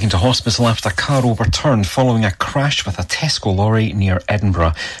has been taken to hospital after a car overturned following a crash with a Tesco lorry near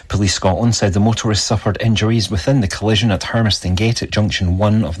Edinburgh. Police Scotland said the motorist suffered injuries within the collision at Hermiston Gate at junction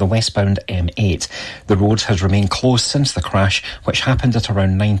 1 of the westbound M8. The road has remained closed since the crash, which happened at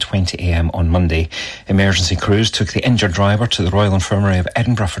around 9:20am on Monday. Emergency crews took the injured driver to the Royal Infirmary of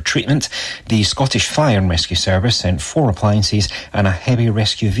Edinburgh for treatment. The Scottish Fire and Rescue Service sent 4 appliances and a heavy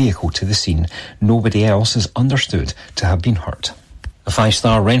rescue vehicle to the scene. Nobody else is understood to have been hurt. A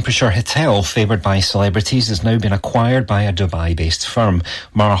 5-star Renfrewshire hotel favoured by celebrities has now been acquired by a Dubai-based firm.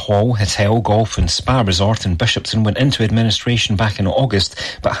 Mar Hall Hotel, Golf and Spa Resort in Bishopton went into administration back in August,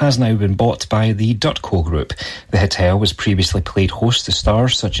 but has now been bought by the Dutco Group. The hotel was previously played host to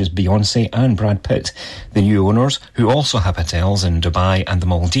stars such as Beyoncé and Brad Pitt. The new owners, who also have hotels in Dubai and the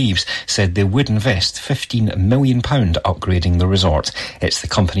Maldives, said they would invest £15 million upgrading the resort. It's the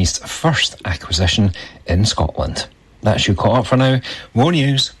company's first acquisition in Scotland. That's you caught up for now. More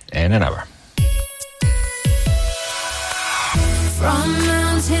news in an hour. From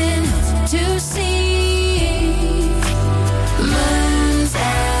mountain to sea, Mearns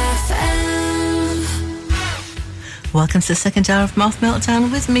FM. Welcome to the second hour of Mouth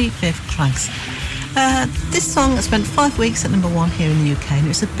Meltdown with me, Viv Craggs. This song spent 5 weeks at number 1 here in the UK, and it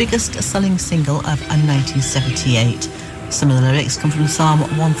was the biggest selling single of 1978. Some of the lyrics come from Psalm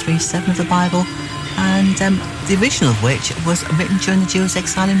 137 of the Bible, and the original of which was written during the Jews'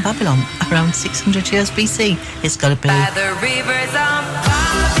 exile in Babylon around 600 years BC. It's got to be... By the rivers of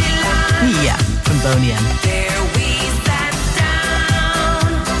Babylon. Yeah, from Boney M. There we sat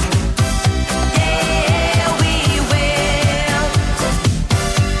down. There we wept.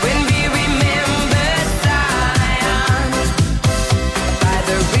 When we remembered Zion. By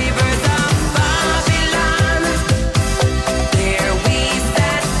the rivers of Babylon. There we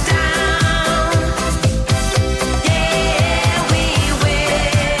sat down. Yeah, we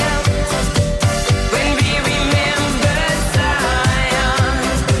wept. When we remembered Zion.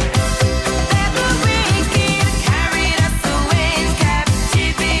 That the wicked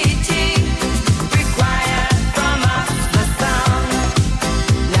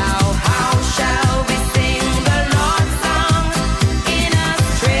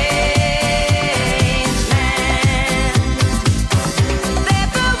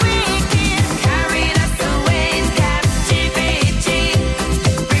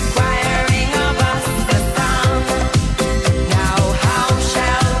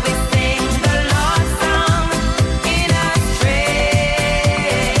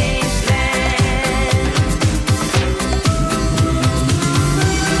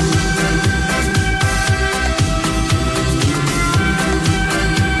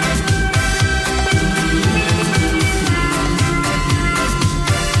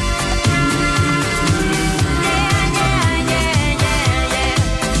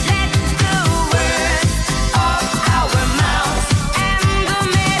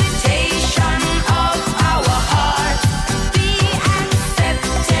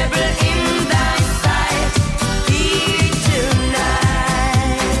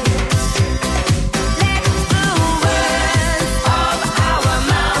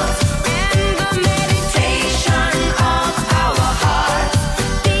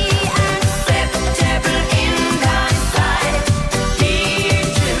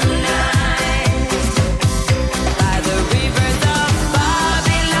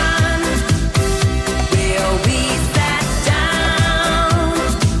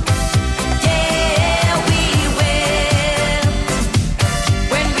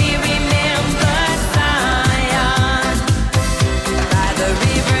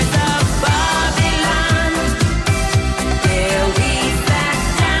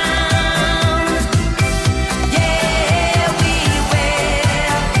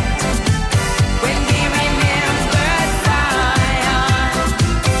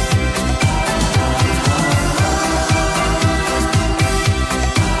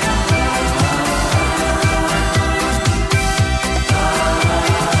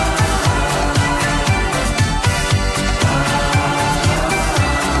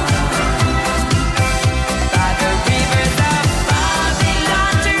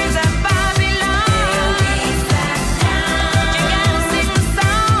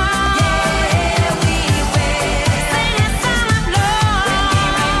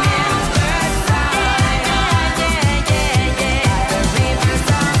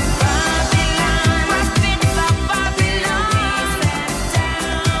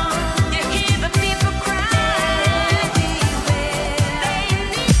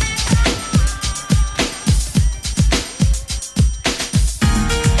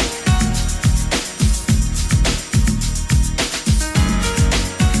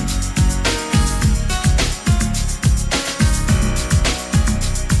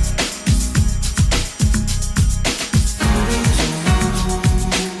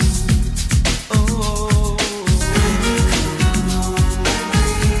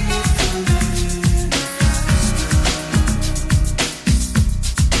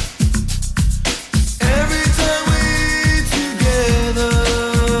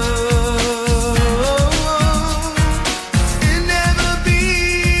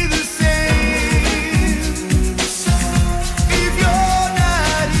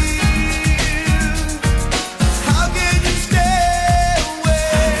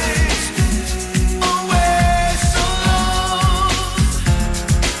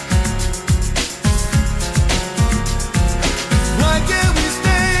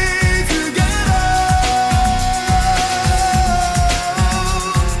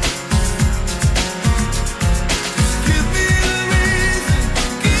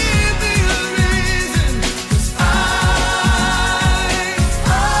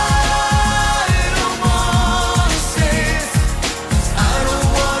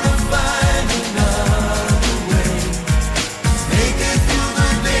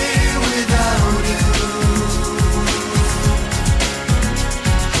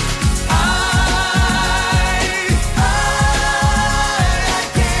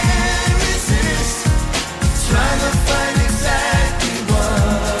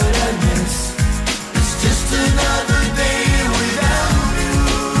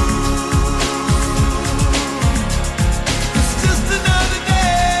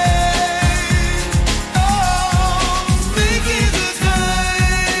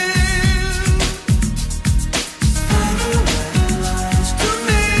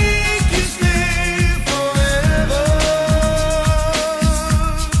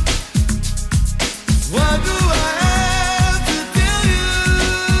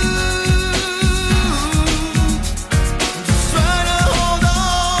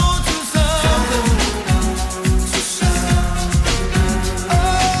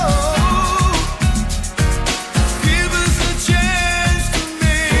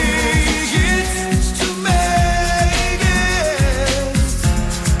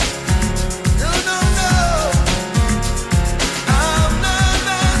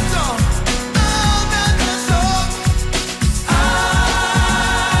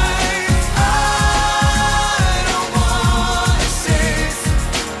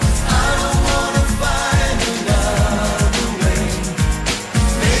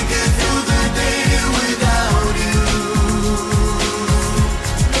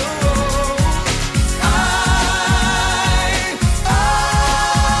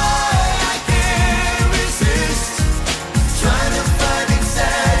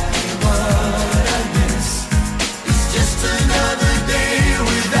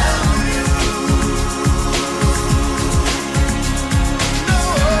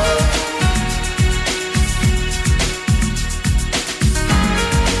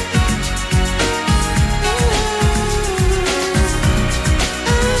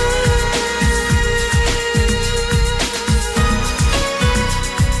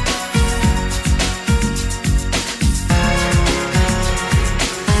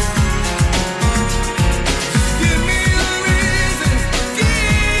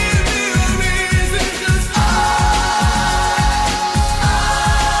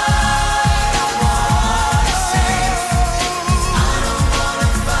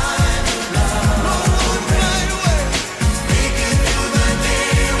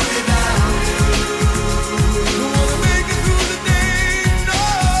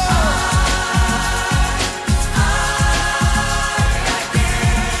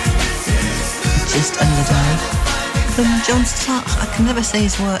Just Another Day from John I can never say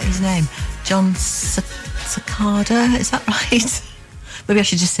his name. John Cicada, is that right? Maybe I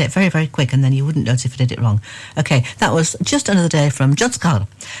should just say it very, very quick and then you wouldn't notice if I did it wrong. Okay, that was Just Another Day from John Cicada.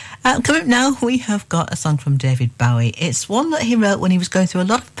 Coming up now, we have got a song from David Bowie. It's one that he wrote when he was going through a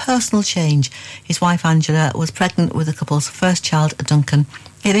lot of personal change. His wife Angela was pregnant with the couple's first child, Duncan.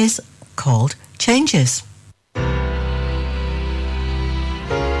 It is called Changes.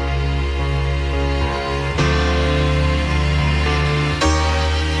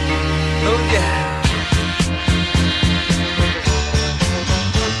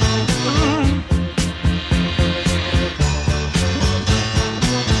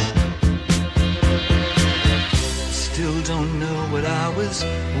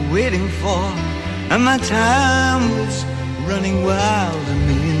 Waiting for, and my time was running wild, a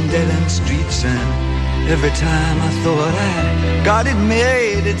million dead-end streets, and every time I thought I got it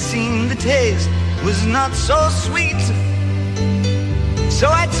made, it seemed the taste was not so sweet. So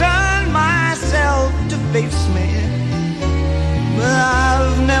I turned myself to face me, but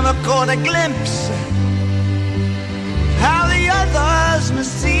I've never caught a glimpse how the others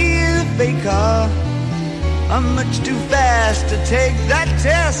must see the faker. I'm much too fast to take that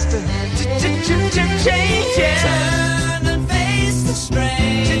test. Changes. Turn and face the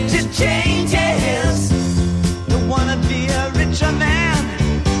strain. Changes. Don't wanna be a richer man.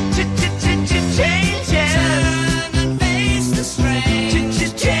 Changes. Turn and face the strain.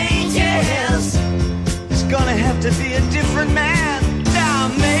 Changes. It's gonna have to be a different man.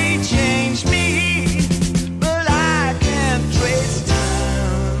 Time may change me, but I can't trace time.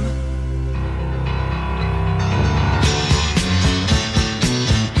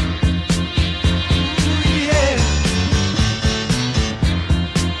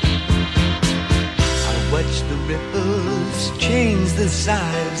 Change the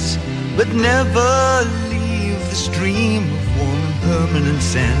size, but never leave the stream of warm and permanent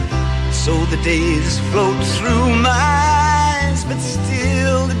sand. So the days float through my eyes, but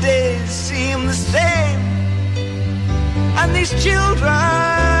still the days seem the same. And these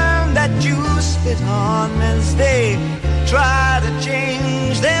children that you spit on as they try to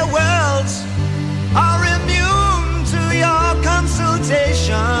change their worlds are immune to your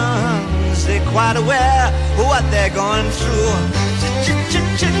consultations. They're quite aware of what they're going through.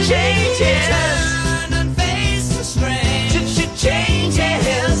 Changes. Turn and face the strain.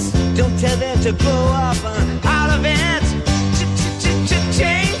 Changes. Don't tell them to blow up out of it.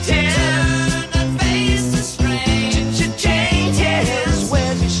 Changes. Turn and face the strain. Changes.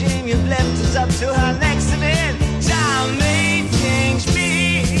 Where's your shame? You've left us up to our next event. Time may change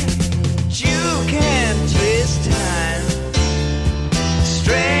me. You can't twist time.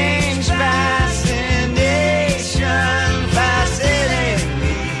 Strange fascination, fascinating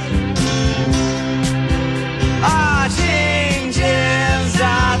me. Our changes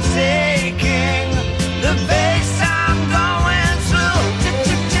are taking the pace I'm going through.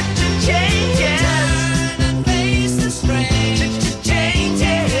 Changes. Turn and face the strange.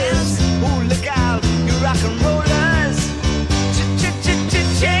 Changes. Ooh, look out, you rock and rollers.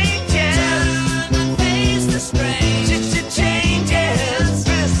 Changes. Turn and face the strange. Changes.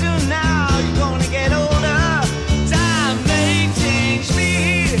 Pretty soon now you're gonna get older. Time may change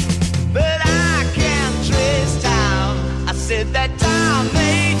me, but I can't trace time. I said that time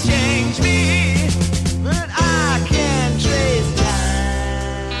may change me, but I can't trace time.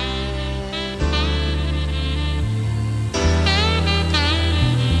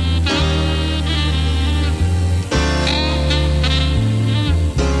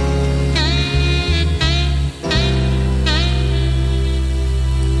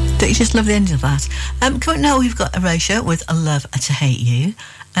 Don't you just love the end of that? Coming now, we've got Erasure with I Love to Hate You,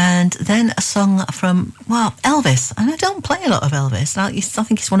 and then a song from, well, Elvis. And I don't play a lot of Elvis. I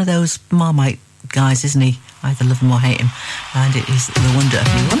think he's one of those Marmite guys, isn't he? Either love him or hate him. And it is The Wonder of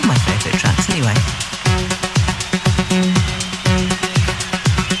You, one of my favourite tracks anyway.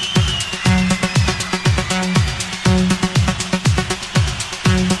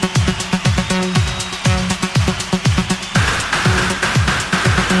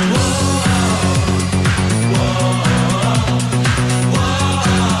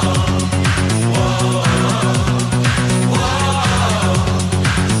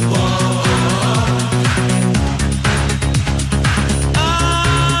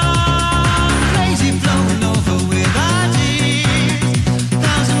 Crazy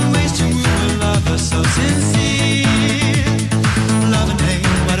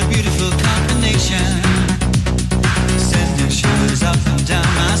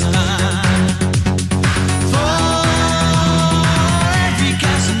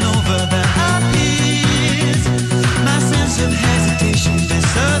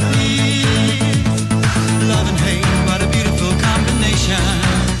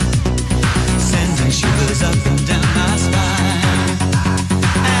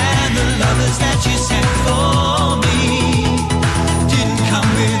that you sent for me didn't come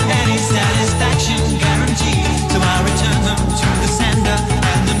with any satisfaction guarantee. So I returned them to the sender,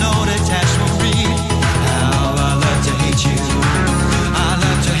 and the note attached will read, how I love to hate you. I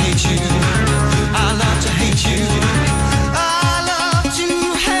love to hate you. I love to hate you. I love to hate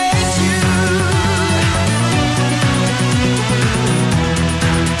you.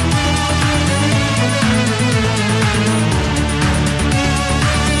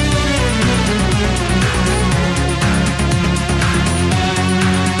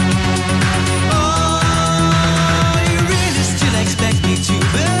 Expect me to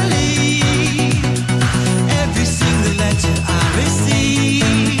believe every single letter I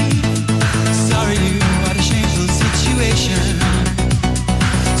receive. Sorry, what a shameful situation,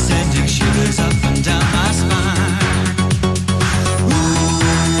 sending shivers up and down my spine. Ooh,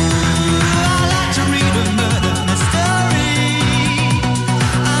 I like to read a murder mystery.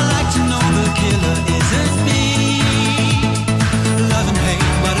 I like to know the killer isn't me. Love and hate,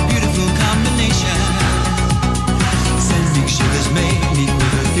 what a beautiful combination. Shivers made me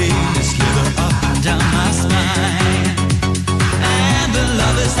quiver, feel a sliver up and down my spine. And the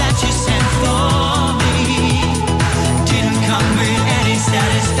lovers that you sent for me didn't come with any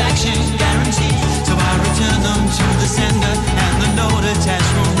satisfaction guarantee. So I returned them to the sender, and the note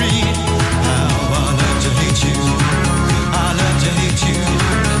attached will read, how I love to hate you. I love to hate you.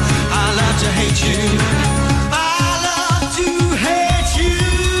 I love to hate you. I love to hate you.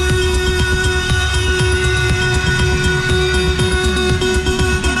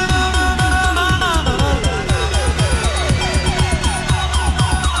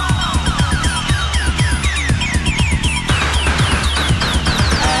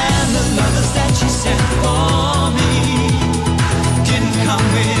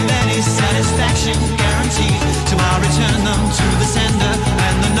 Satisfaction guaranteed. So I return them to the sender,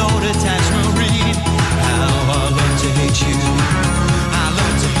 and the note attached will read, how I love to hate you. I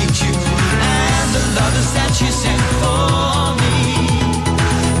love to hate you. And the lovers that you sent for me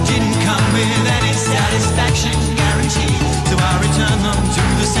didn't come with any satisfaction guaranteed. So I return them to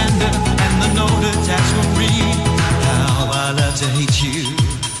the sender, and the note attached will read, how I love to hate you.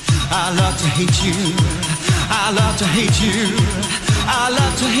 I love to hate you. I love to hate you. I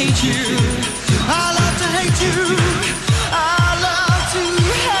love to hate you. I love to hate you. I love to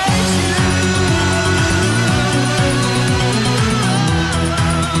hate you.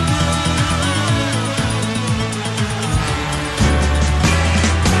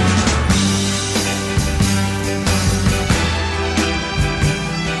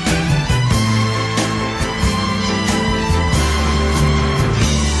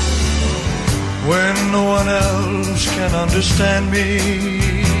 When no one else can understand me,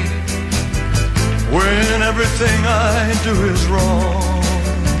 when everything I do is wrong,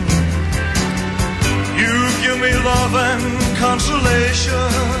 you give me love and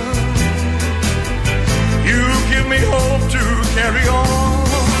consolation. You give me hope to carry on,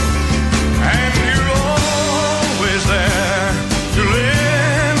 and you're always there to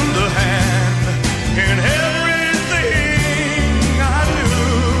lend a hand in everything I do.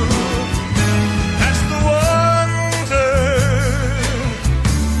 That's the wonder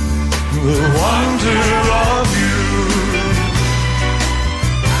of you.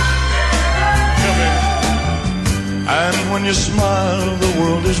 And when you smile, the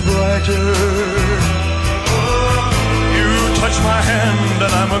world is brighter. You touch my hand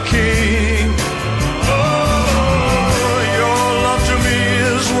and I'm a king. Oh, your love to me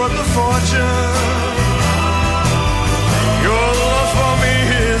is worth a fortune. Your love for me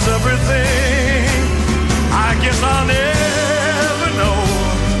is everything. I guess I'll never know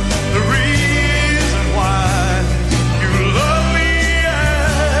the reason why you love me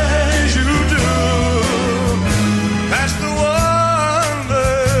as you do. That's the wonder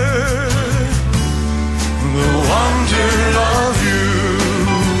of you.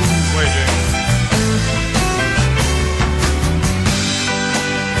 Waiting.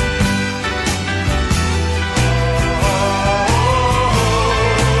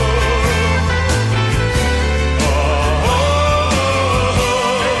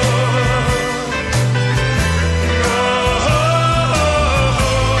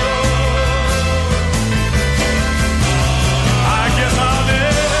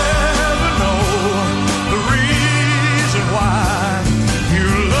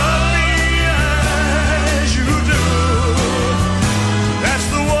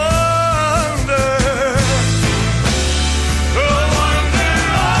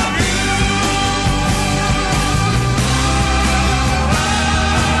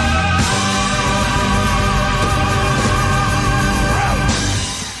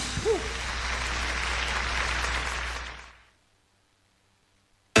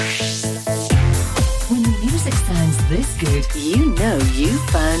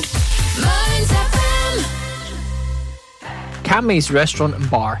 found Mearns FM. Cammy's Restaurant and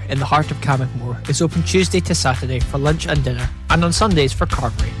Bar in the heart of Cammackmore is open Tuesday to Saturday for lunch and dinner, and on Sundays for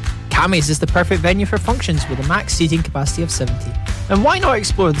carvery. Cammy's is the perfect venue for functions with a max seating capacity of 70. And why not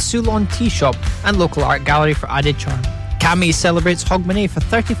explore the Soulon Tea Shop and local art gallery for added charm? Cammy's celebrates Hogmanay for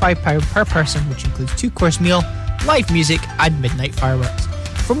 £35 per person, which includes 2-course meal, live music and midnight fireworks.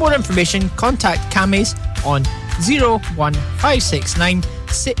 For more information, contact Cammy's on 01569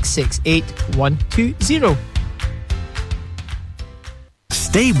 668 120.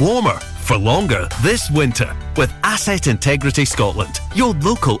 Stay warmer for longer this winter with Asset Integrity Scotland, your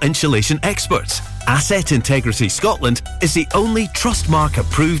local insulation experts. Asset Integrity Scotland is the only Trustmark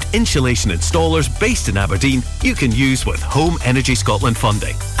approved insulation installers based in Aberdeen you can use with Home Energy Scotland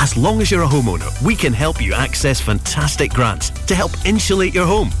funding. As long as you're a homeowner, we can help you access fantastic grants to help insulate your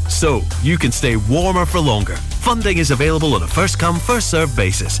home so you can stay warmer for longer. Funding is available on a first-come, first-served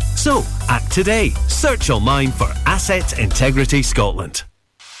basis. So, act today. Search online for Asset Integrity Scotland.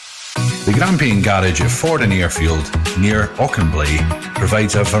 The Grampian Garage at Ford and Airfield, near Auchenblay,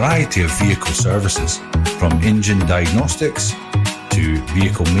 provides a variety of vehicle services, from engine diagnostics to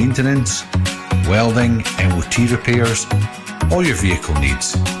vehicle maintenance, welding, MOT repairs, all your vehicle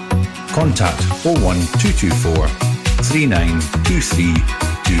needs. Contact 01224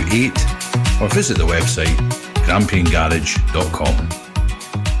 392328 or visit the website grampiangarage.com.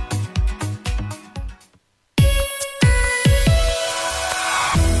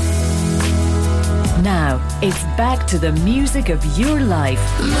 Now, it's back to the music of your life.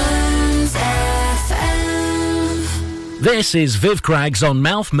 Mearns FM. This is Viv Craggs on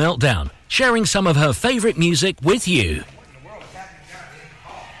Mouth Meltdown, sharing some of her favourite music with you.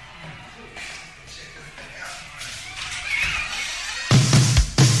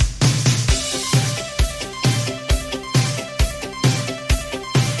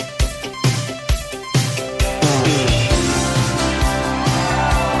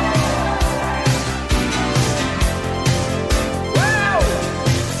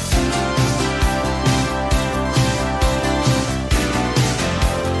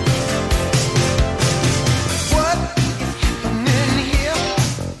 What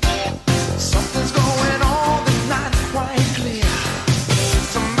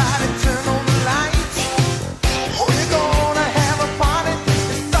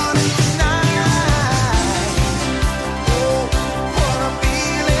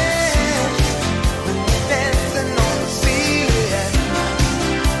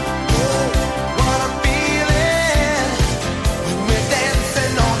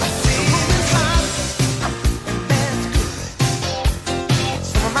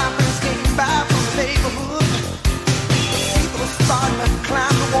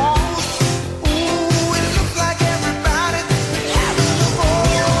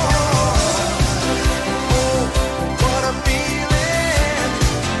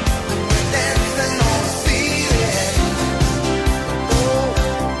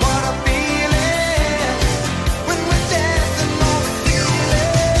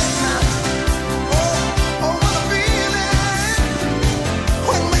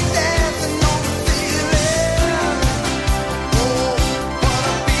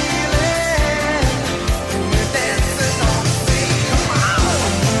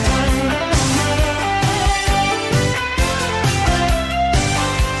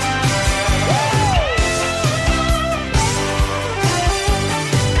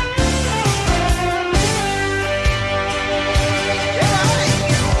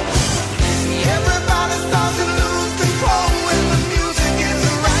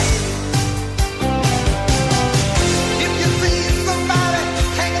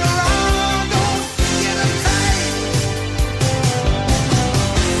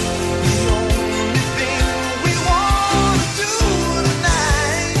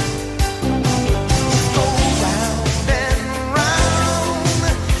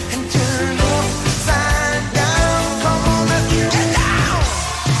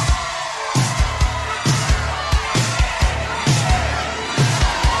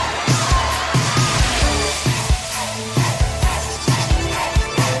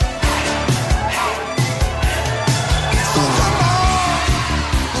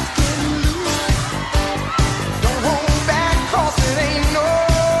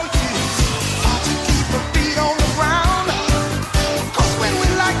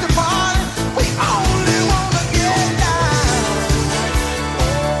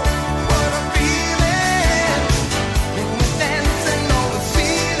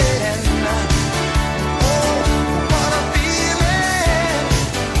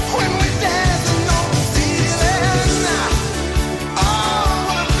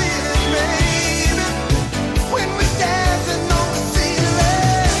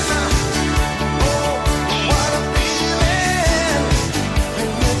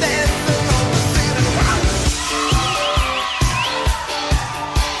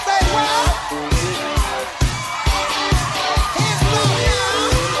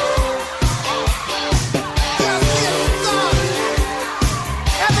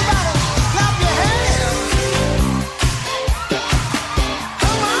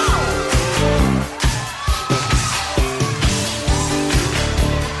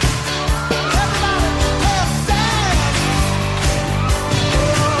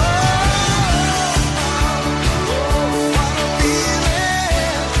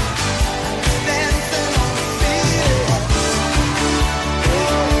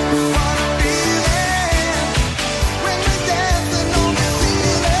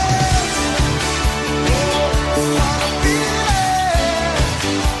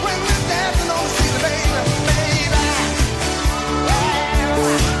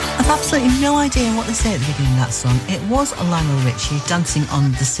Absolutely no idea what they say at the beginning of that song. It was Lionel Richie, Dancing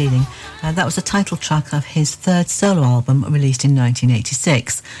on the Ceiling. That was the title track of his third solo album released in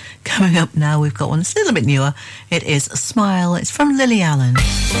 1986. Coming up now, we've got one that's a little bit newer. It is Smile. It's from Lily Allen.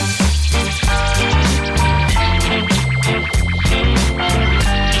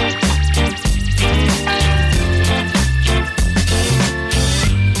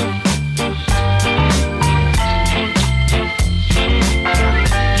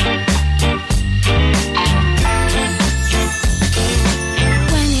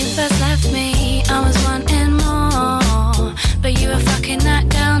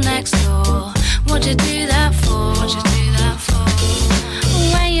 What'd you do that for?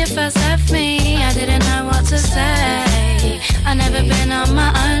 When you first left me, I didn't know what to say. I never been on my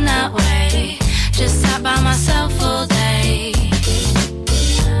own that way. Just sat by myself all day.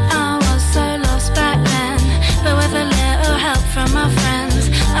 I was so lost back then, but with a little help from my friends,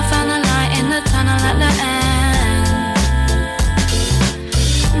 I found the light in the tunnel at the end.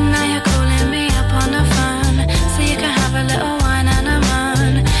 Now you're calling me up on the phone, so you can have a little wine and a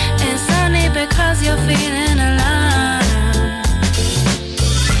moan. It's only because you're feeling alone.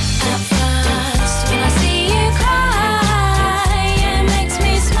 At first, when I see you cry, yeah, it makes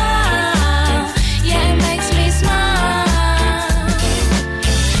me smile. Yeah, it makes me smile.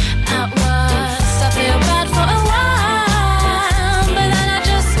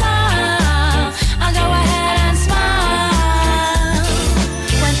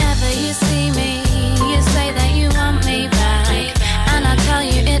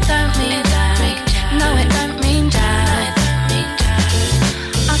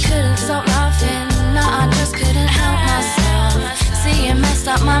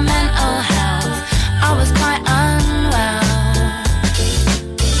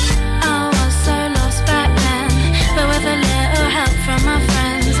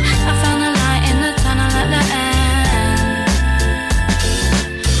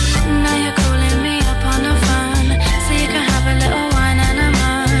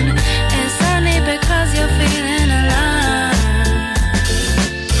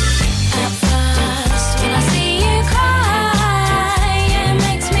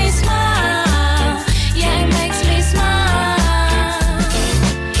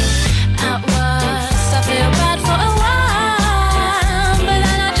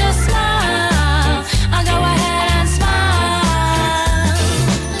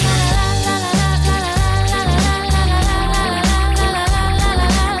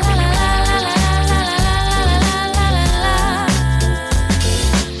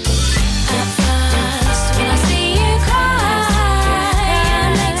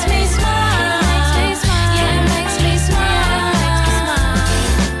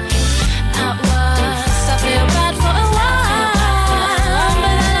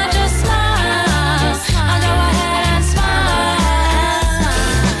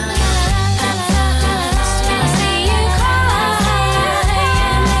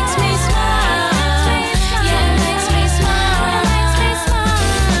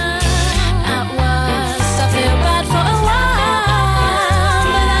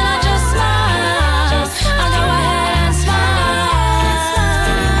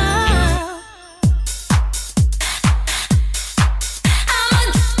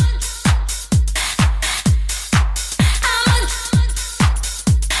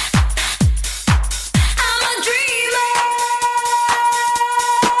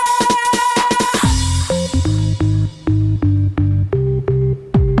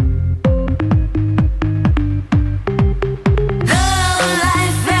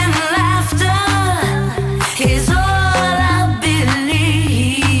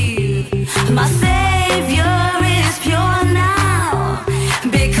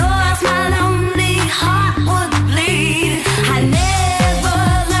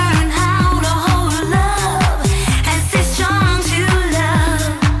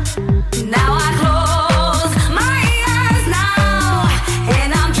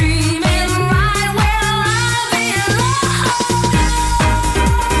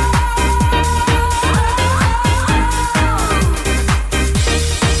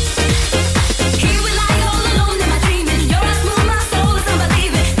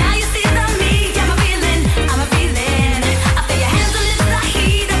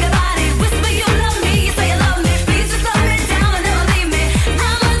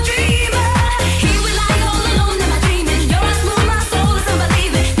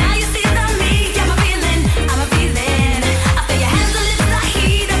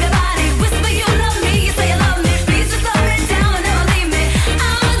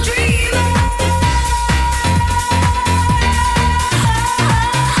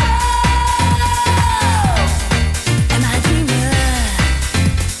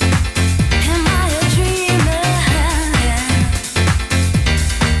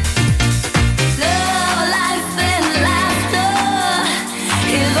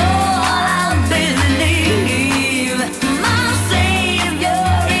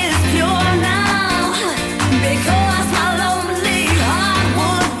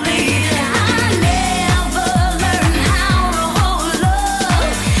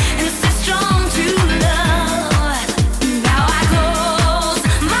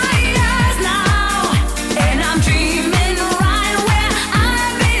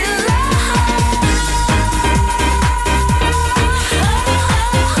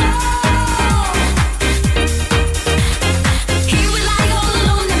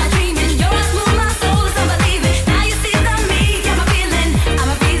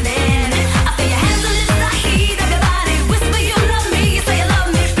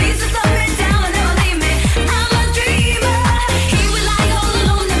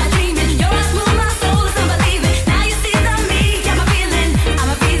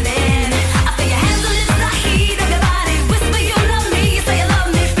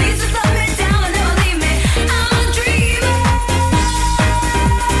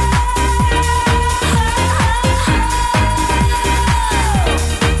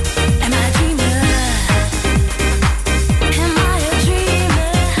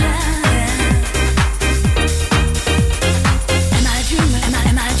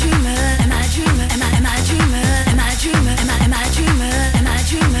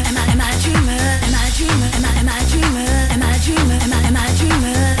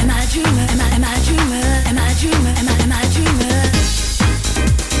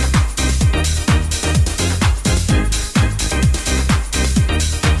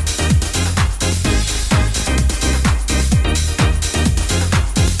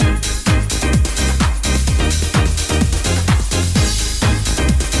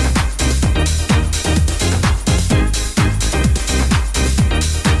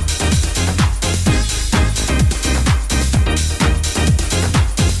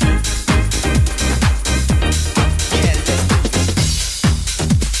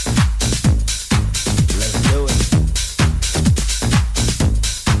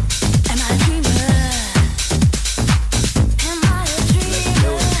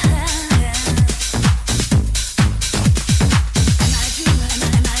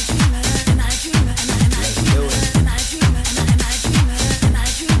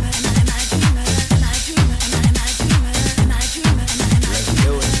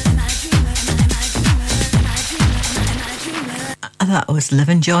 that was Live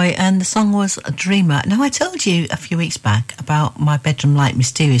and Joy, and the song was A Dreamer. Now, I told you a few weeks back about my bedroom light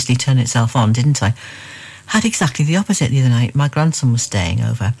mysteriously turning itself on, didn't I? Had exactly the opposite the other night. My grandson was staying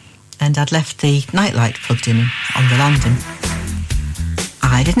over, and I'd left the nightlight plugged in on the landing.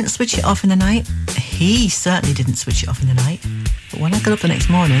 I didn't switch it off in the night. He certainly didn't switch it off in the night. But when I got up the next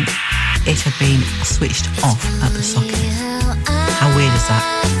morning, it had been switched off at the socket. How weird is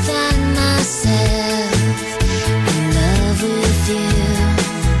that?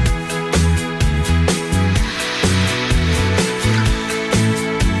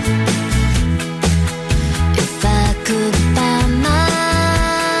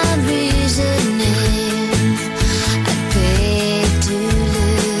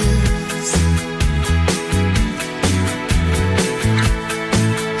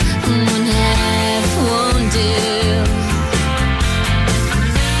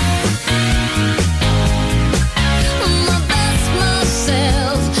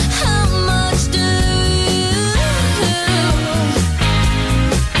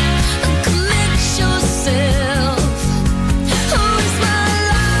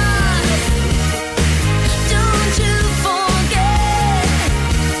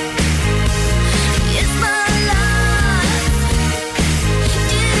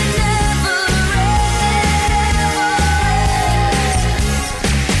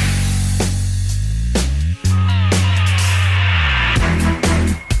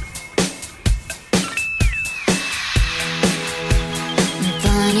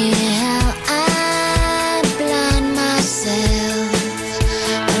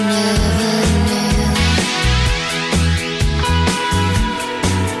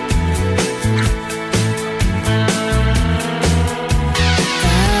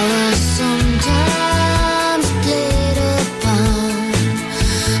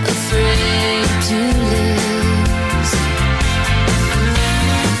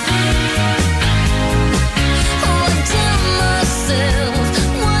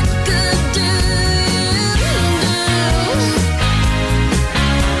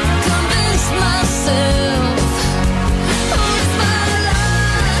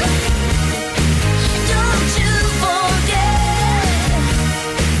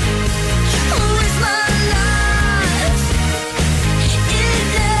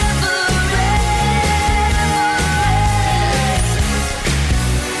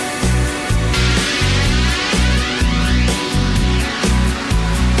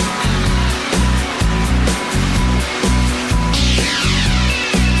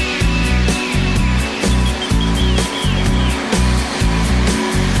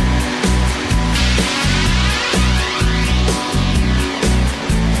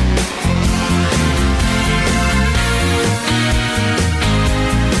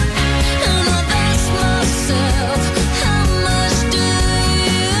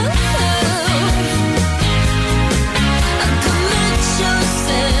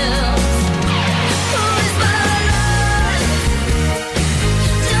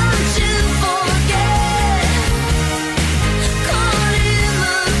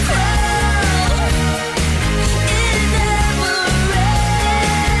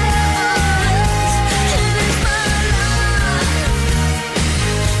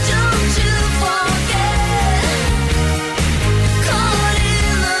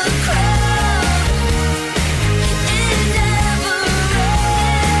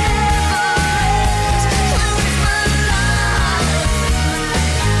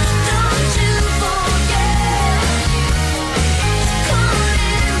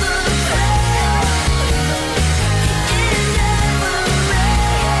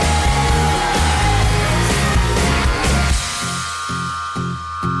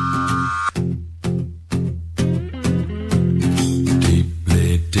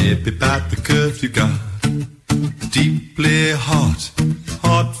 about the curves you got. Deeply hot,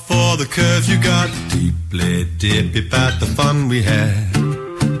 hot for the curves you got. Deeply dippy about the fun we had.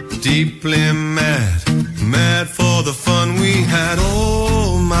 Deeply mad, mad for the fun we had.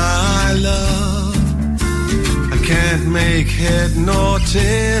 Oh my love, I can't make head nor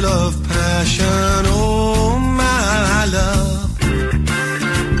tail of passion. Oh my love,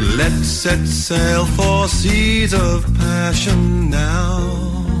 let's set sail for seas of passion now.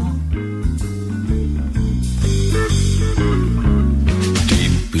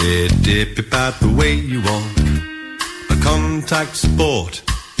 Deeply dip about the way you walk, a contact sport.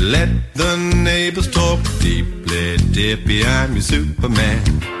 Let the neighbors talk. Deeply dippy, I'm your Superman.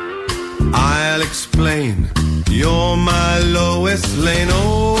 I'll explain, you're my lowest lane.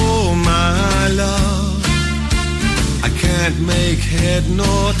 Oh my love, I can't make head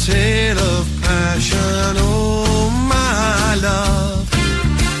nor tail of passion. Oh my my love.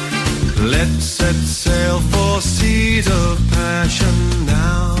 Let's set sail for seas of passion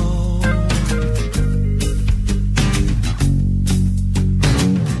now.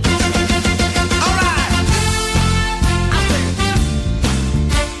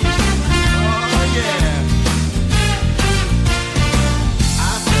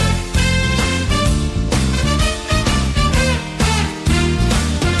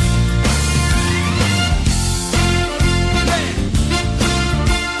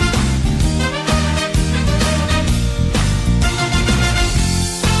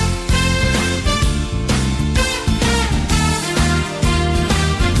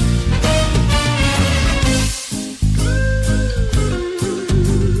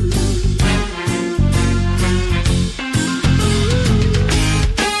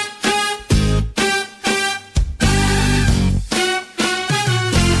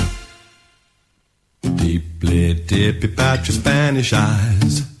 Dippy about your Spanish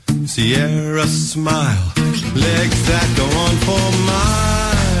eyes, Sierra smile, legs that go on for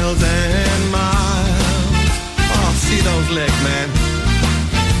miles and miles. Oh, see those legs, man.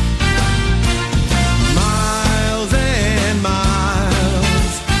 Miles and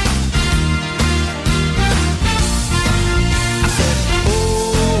miles. I said,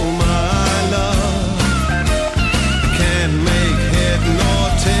 oh my love, can't make head nor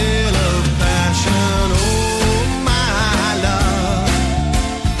tail of passion.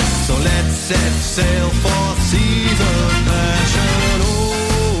 Set sail for seas of passion,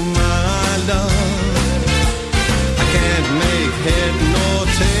 oh my love. I can't make head nor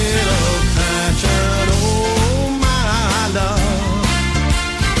tail of passion, oh my love.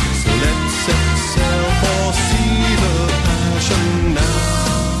 So let's set sail for seas of passion now.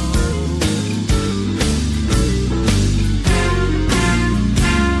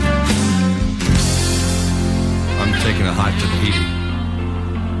 I'm taking a hike to Tahiti.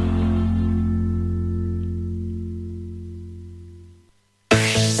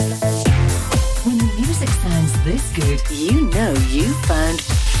 This good, you know you found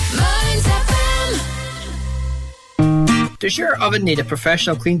Mearns FM. Does your oven need a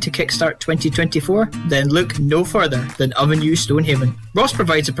professional clean to kickstart 2024? Then look no further than Oven U Stonehaven. Ross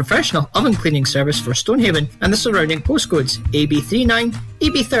provides a professional oven cleaning service for Stonehaven and the surrounding postcodes AB39,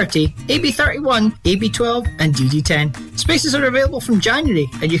 AB30, AB31, AB12 and DD10. Spaces are available from January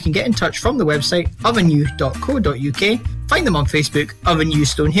and you can get in touch from the website ovenu.co.uk, find them on Facebook Oven U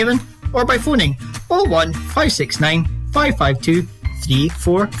Stonehaven, or by phoning 01569 552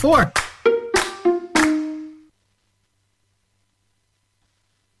 344.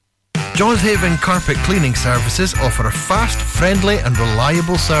 Johnshaven Carpet Cleaning Services offer a fast, friendly and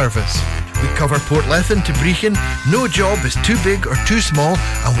reliable service. We cover Portlethen to Brechin. No job is too big or too small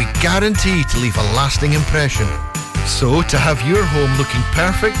and we guarantee to leave a lasting impression. So, to have your home looking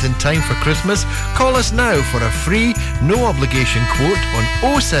perfect in time for Christmas, call us now for a free, no-obligation quote on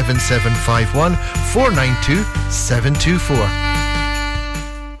 07751 492 724.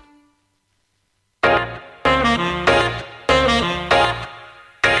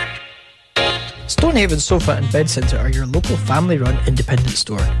 Stonehaven Sofa and Bed Centre are your local family-run independent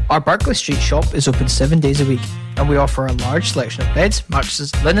store. Our Berkeley Street shop is open 7 days a week, and we offer a large selection of beds,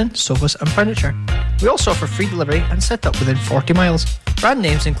 mattresses, linen, sofas and furniture. We also offer free delivery and set up within 40 miles. Brand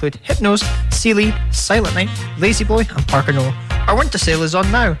names include Hypnose, Sealy, Silent Night, Lazy Boy and Parker Knoll. Our winter sale is on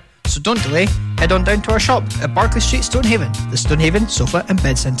now, so don't delay. Head on down to our shop at Berkeley Street, Stonehaven, the Stonehaven Sofa and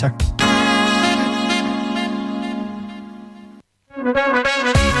Bed Centre.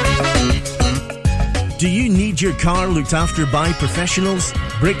 Do you need your car looked after by professionals?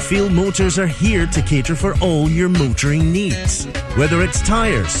 Brickfield Motors are here to cater for all your motoring needs. Whether it's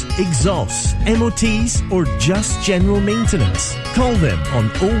tyres, exhausts, MOTs or just general maintenance, call them on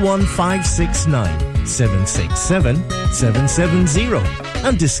 01569 767 770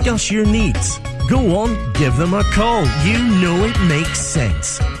 and discuss your needs. Go on, give them a call. You know it makes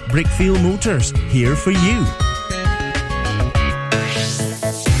sense. Brickfield Motors, here for you.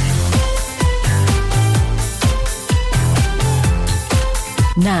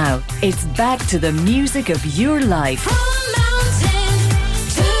 Now, it's back to the music of your life. From mountain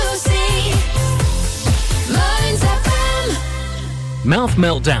to sea, Mearns FM. Mouth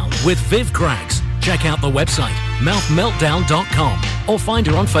Meltdown with Viv Craggs. Check out the website, mouthmeltdown.com, or find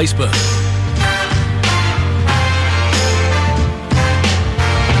her on Facebook.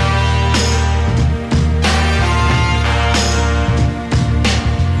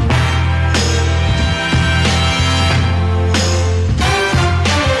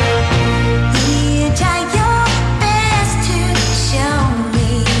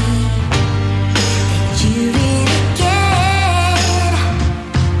 You really care.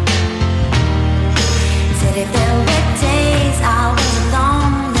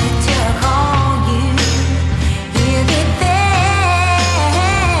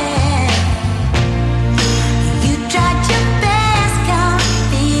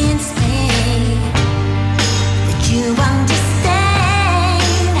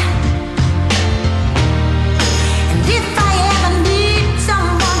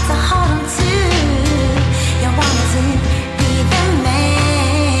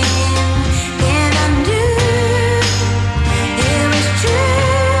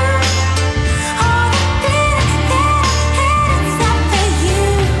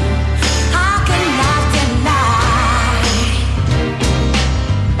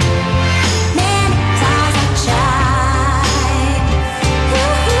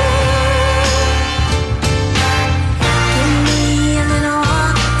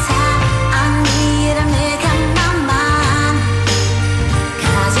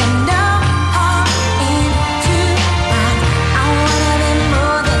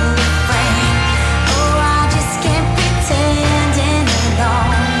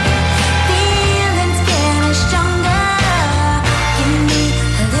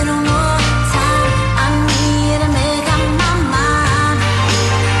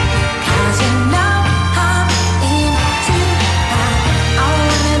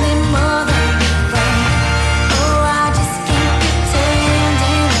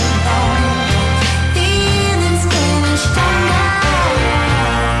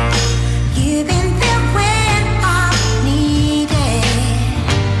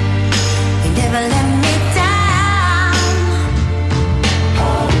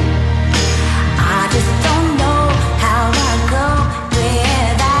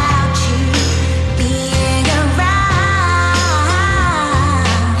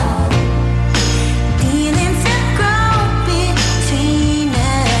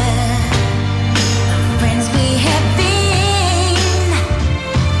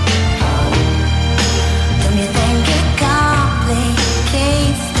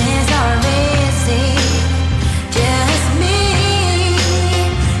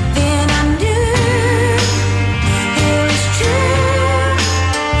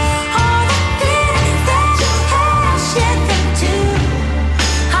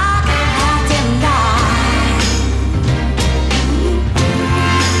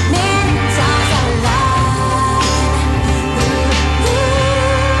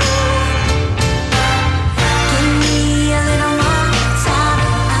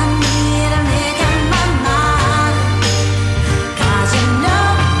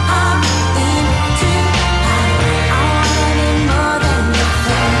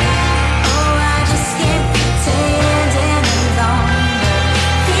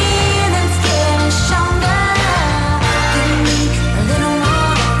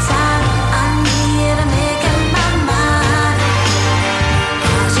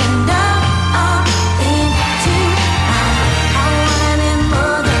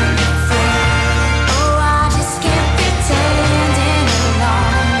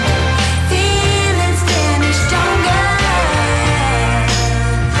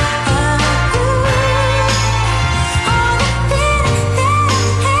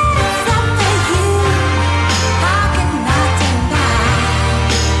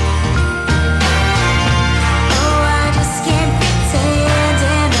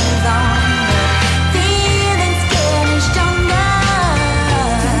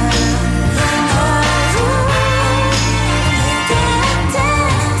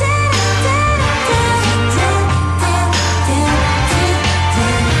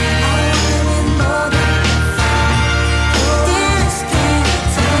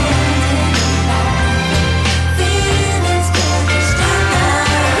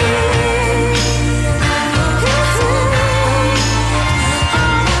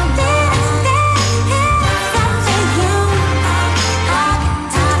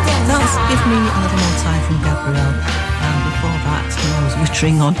 Me a Little More Time from Gabrielle. And before that, when I was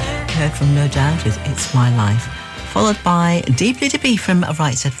wittering on, we heard from No Doubt with It's My Life. Followed by Deeply to Be from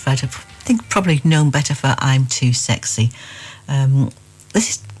Right Said Fred. I think probably known better for I'm Too Sexy. This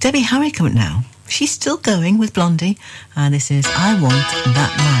is Debbie Harry coming now. She's still going with Blondie. And this is I Want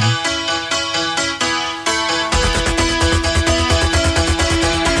That Man.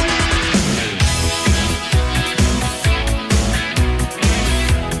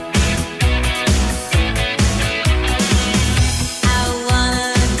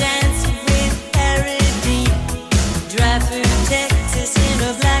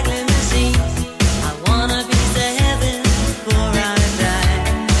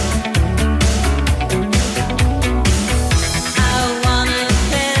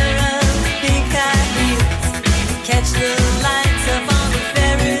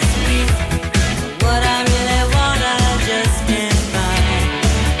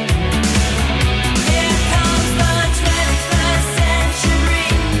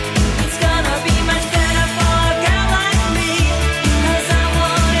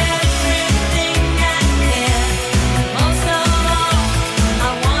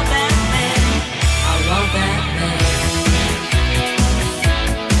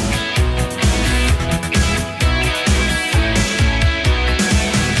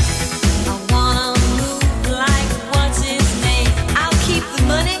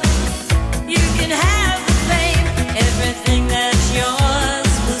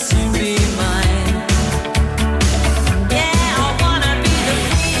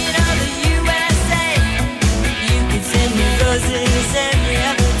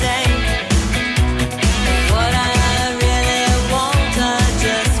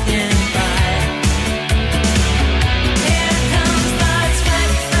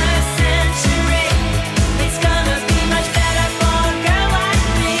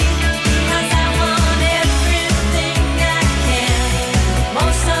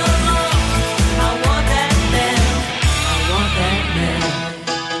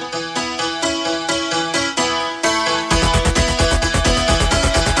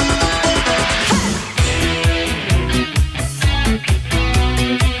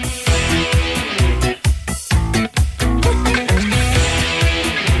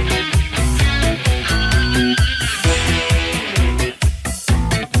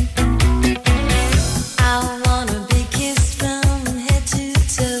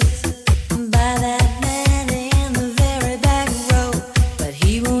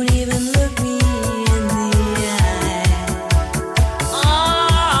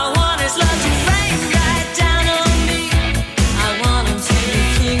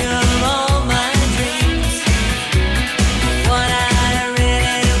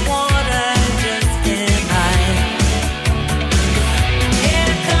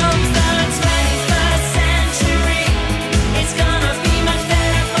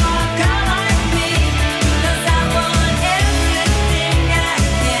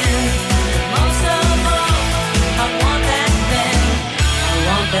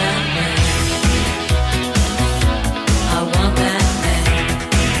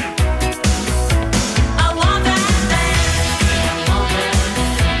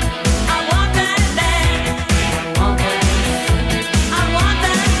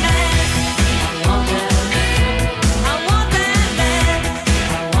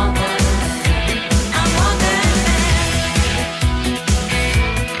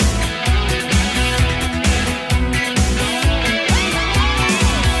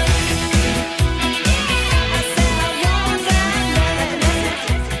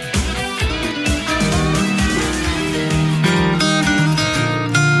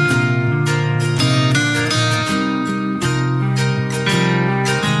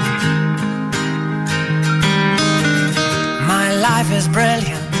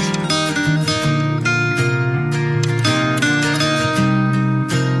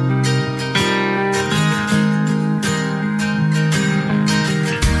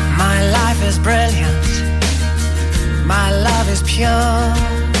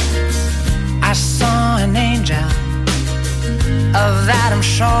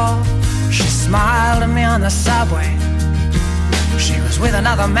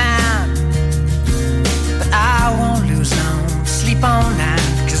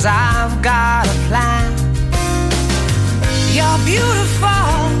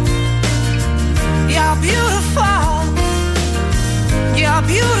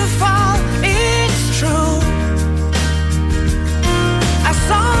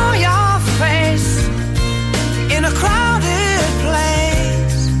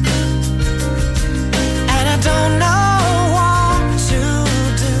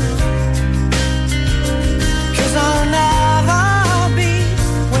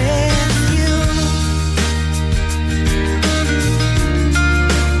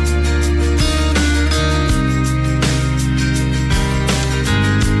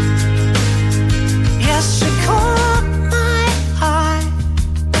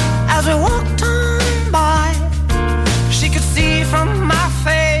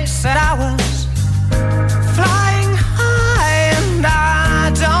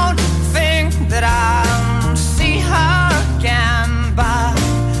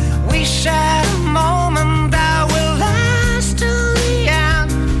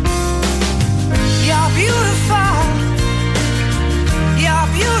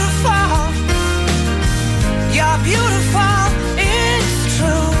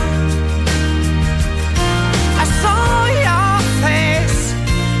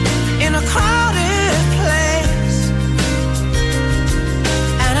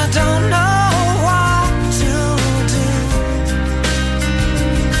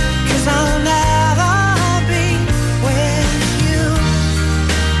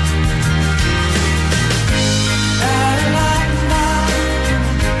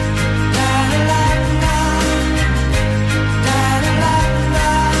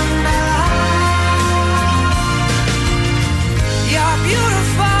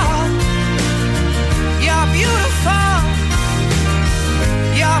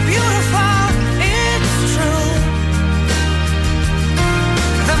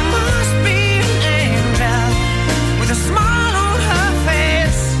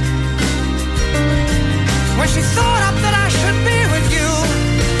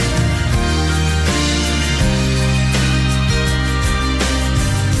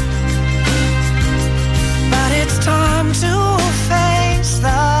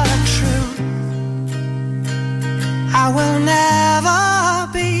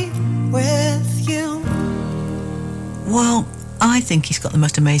 Well, I think he's got the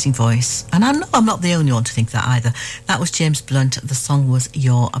most amazing voice, and I'm not the only one to think that either. That was James Blunt. The song was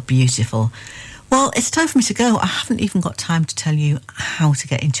You're Beautiful. Well, it's time for me to go. I haven't even got time to tell you how to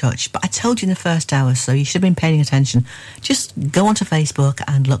get in touch, but I told you in the first hour, so you should have been paying attention. Just go onto Facebook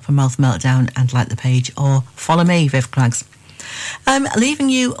and look for Mouth Meltdown and like the page, or follow me, Viv Craggs. Leaving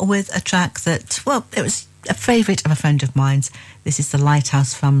you with a track that, well, it was a favourite of a friend of mine's. This is the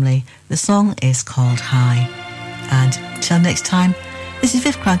Lighthouse Family. The song is called High. And till next time, this is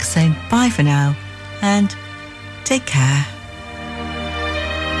Viv Craggs saying bye for now, and take care.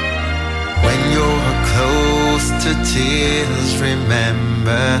 When you're close to tears,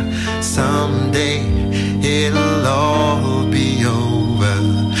 remember someday it'll all be over.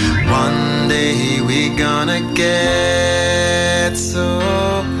 One day we're gonna get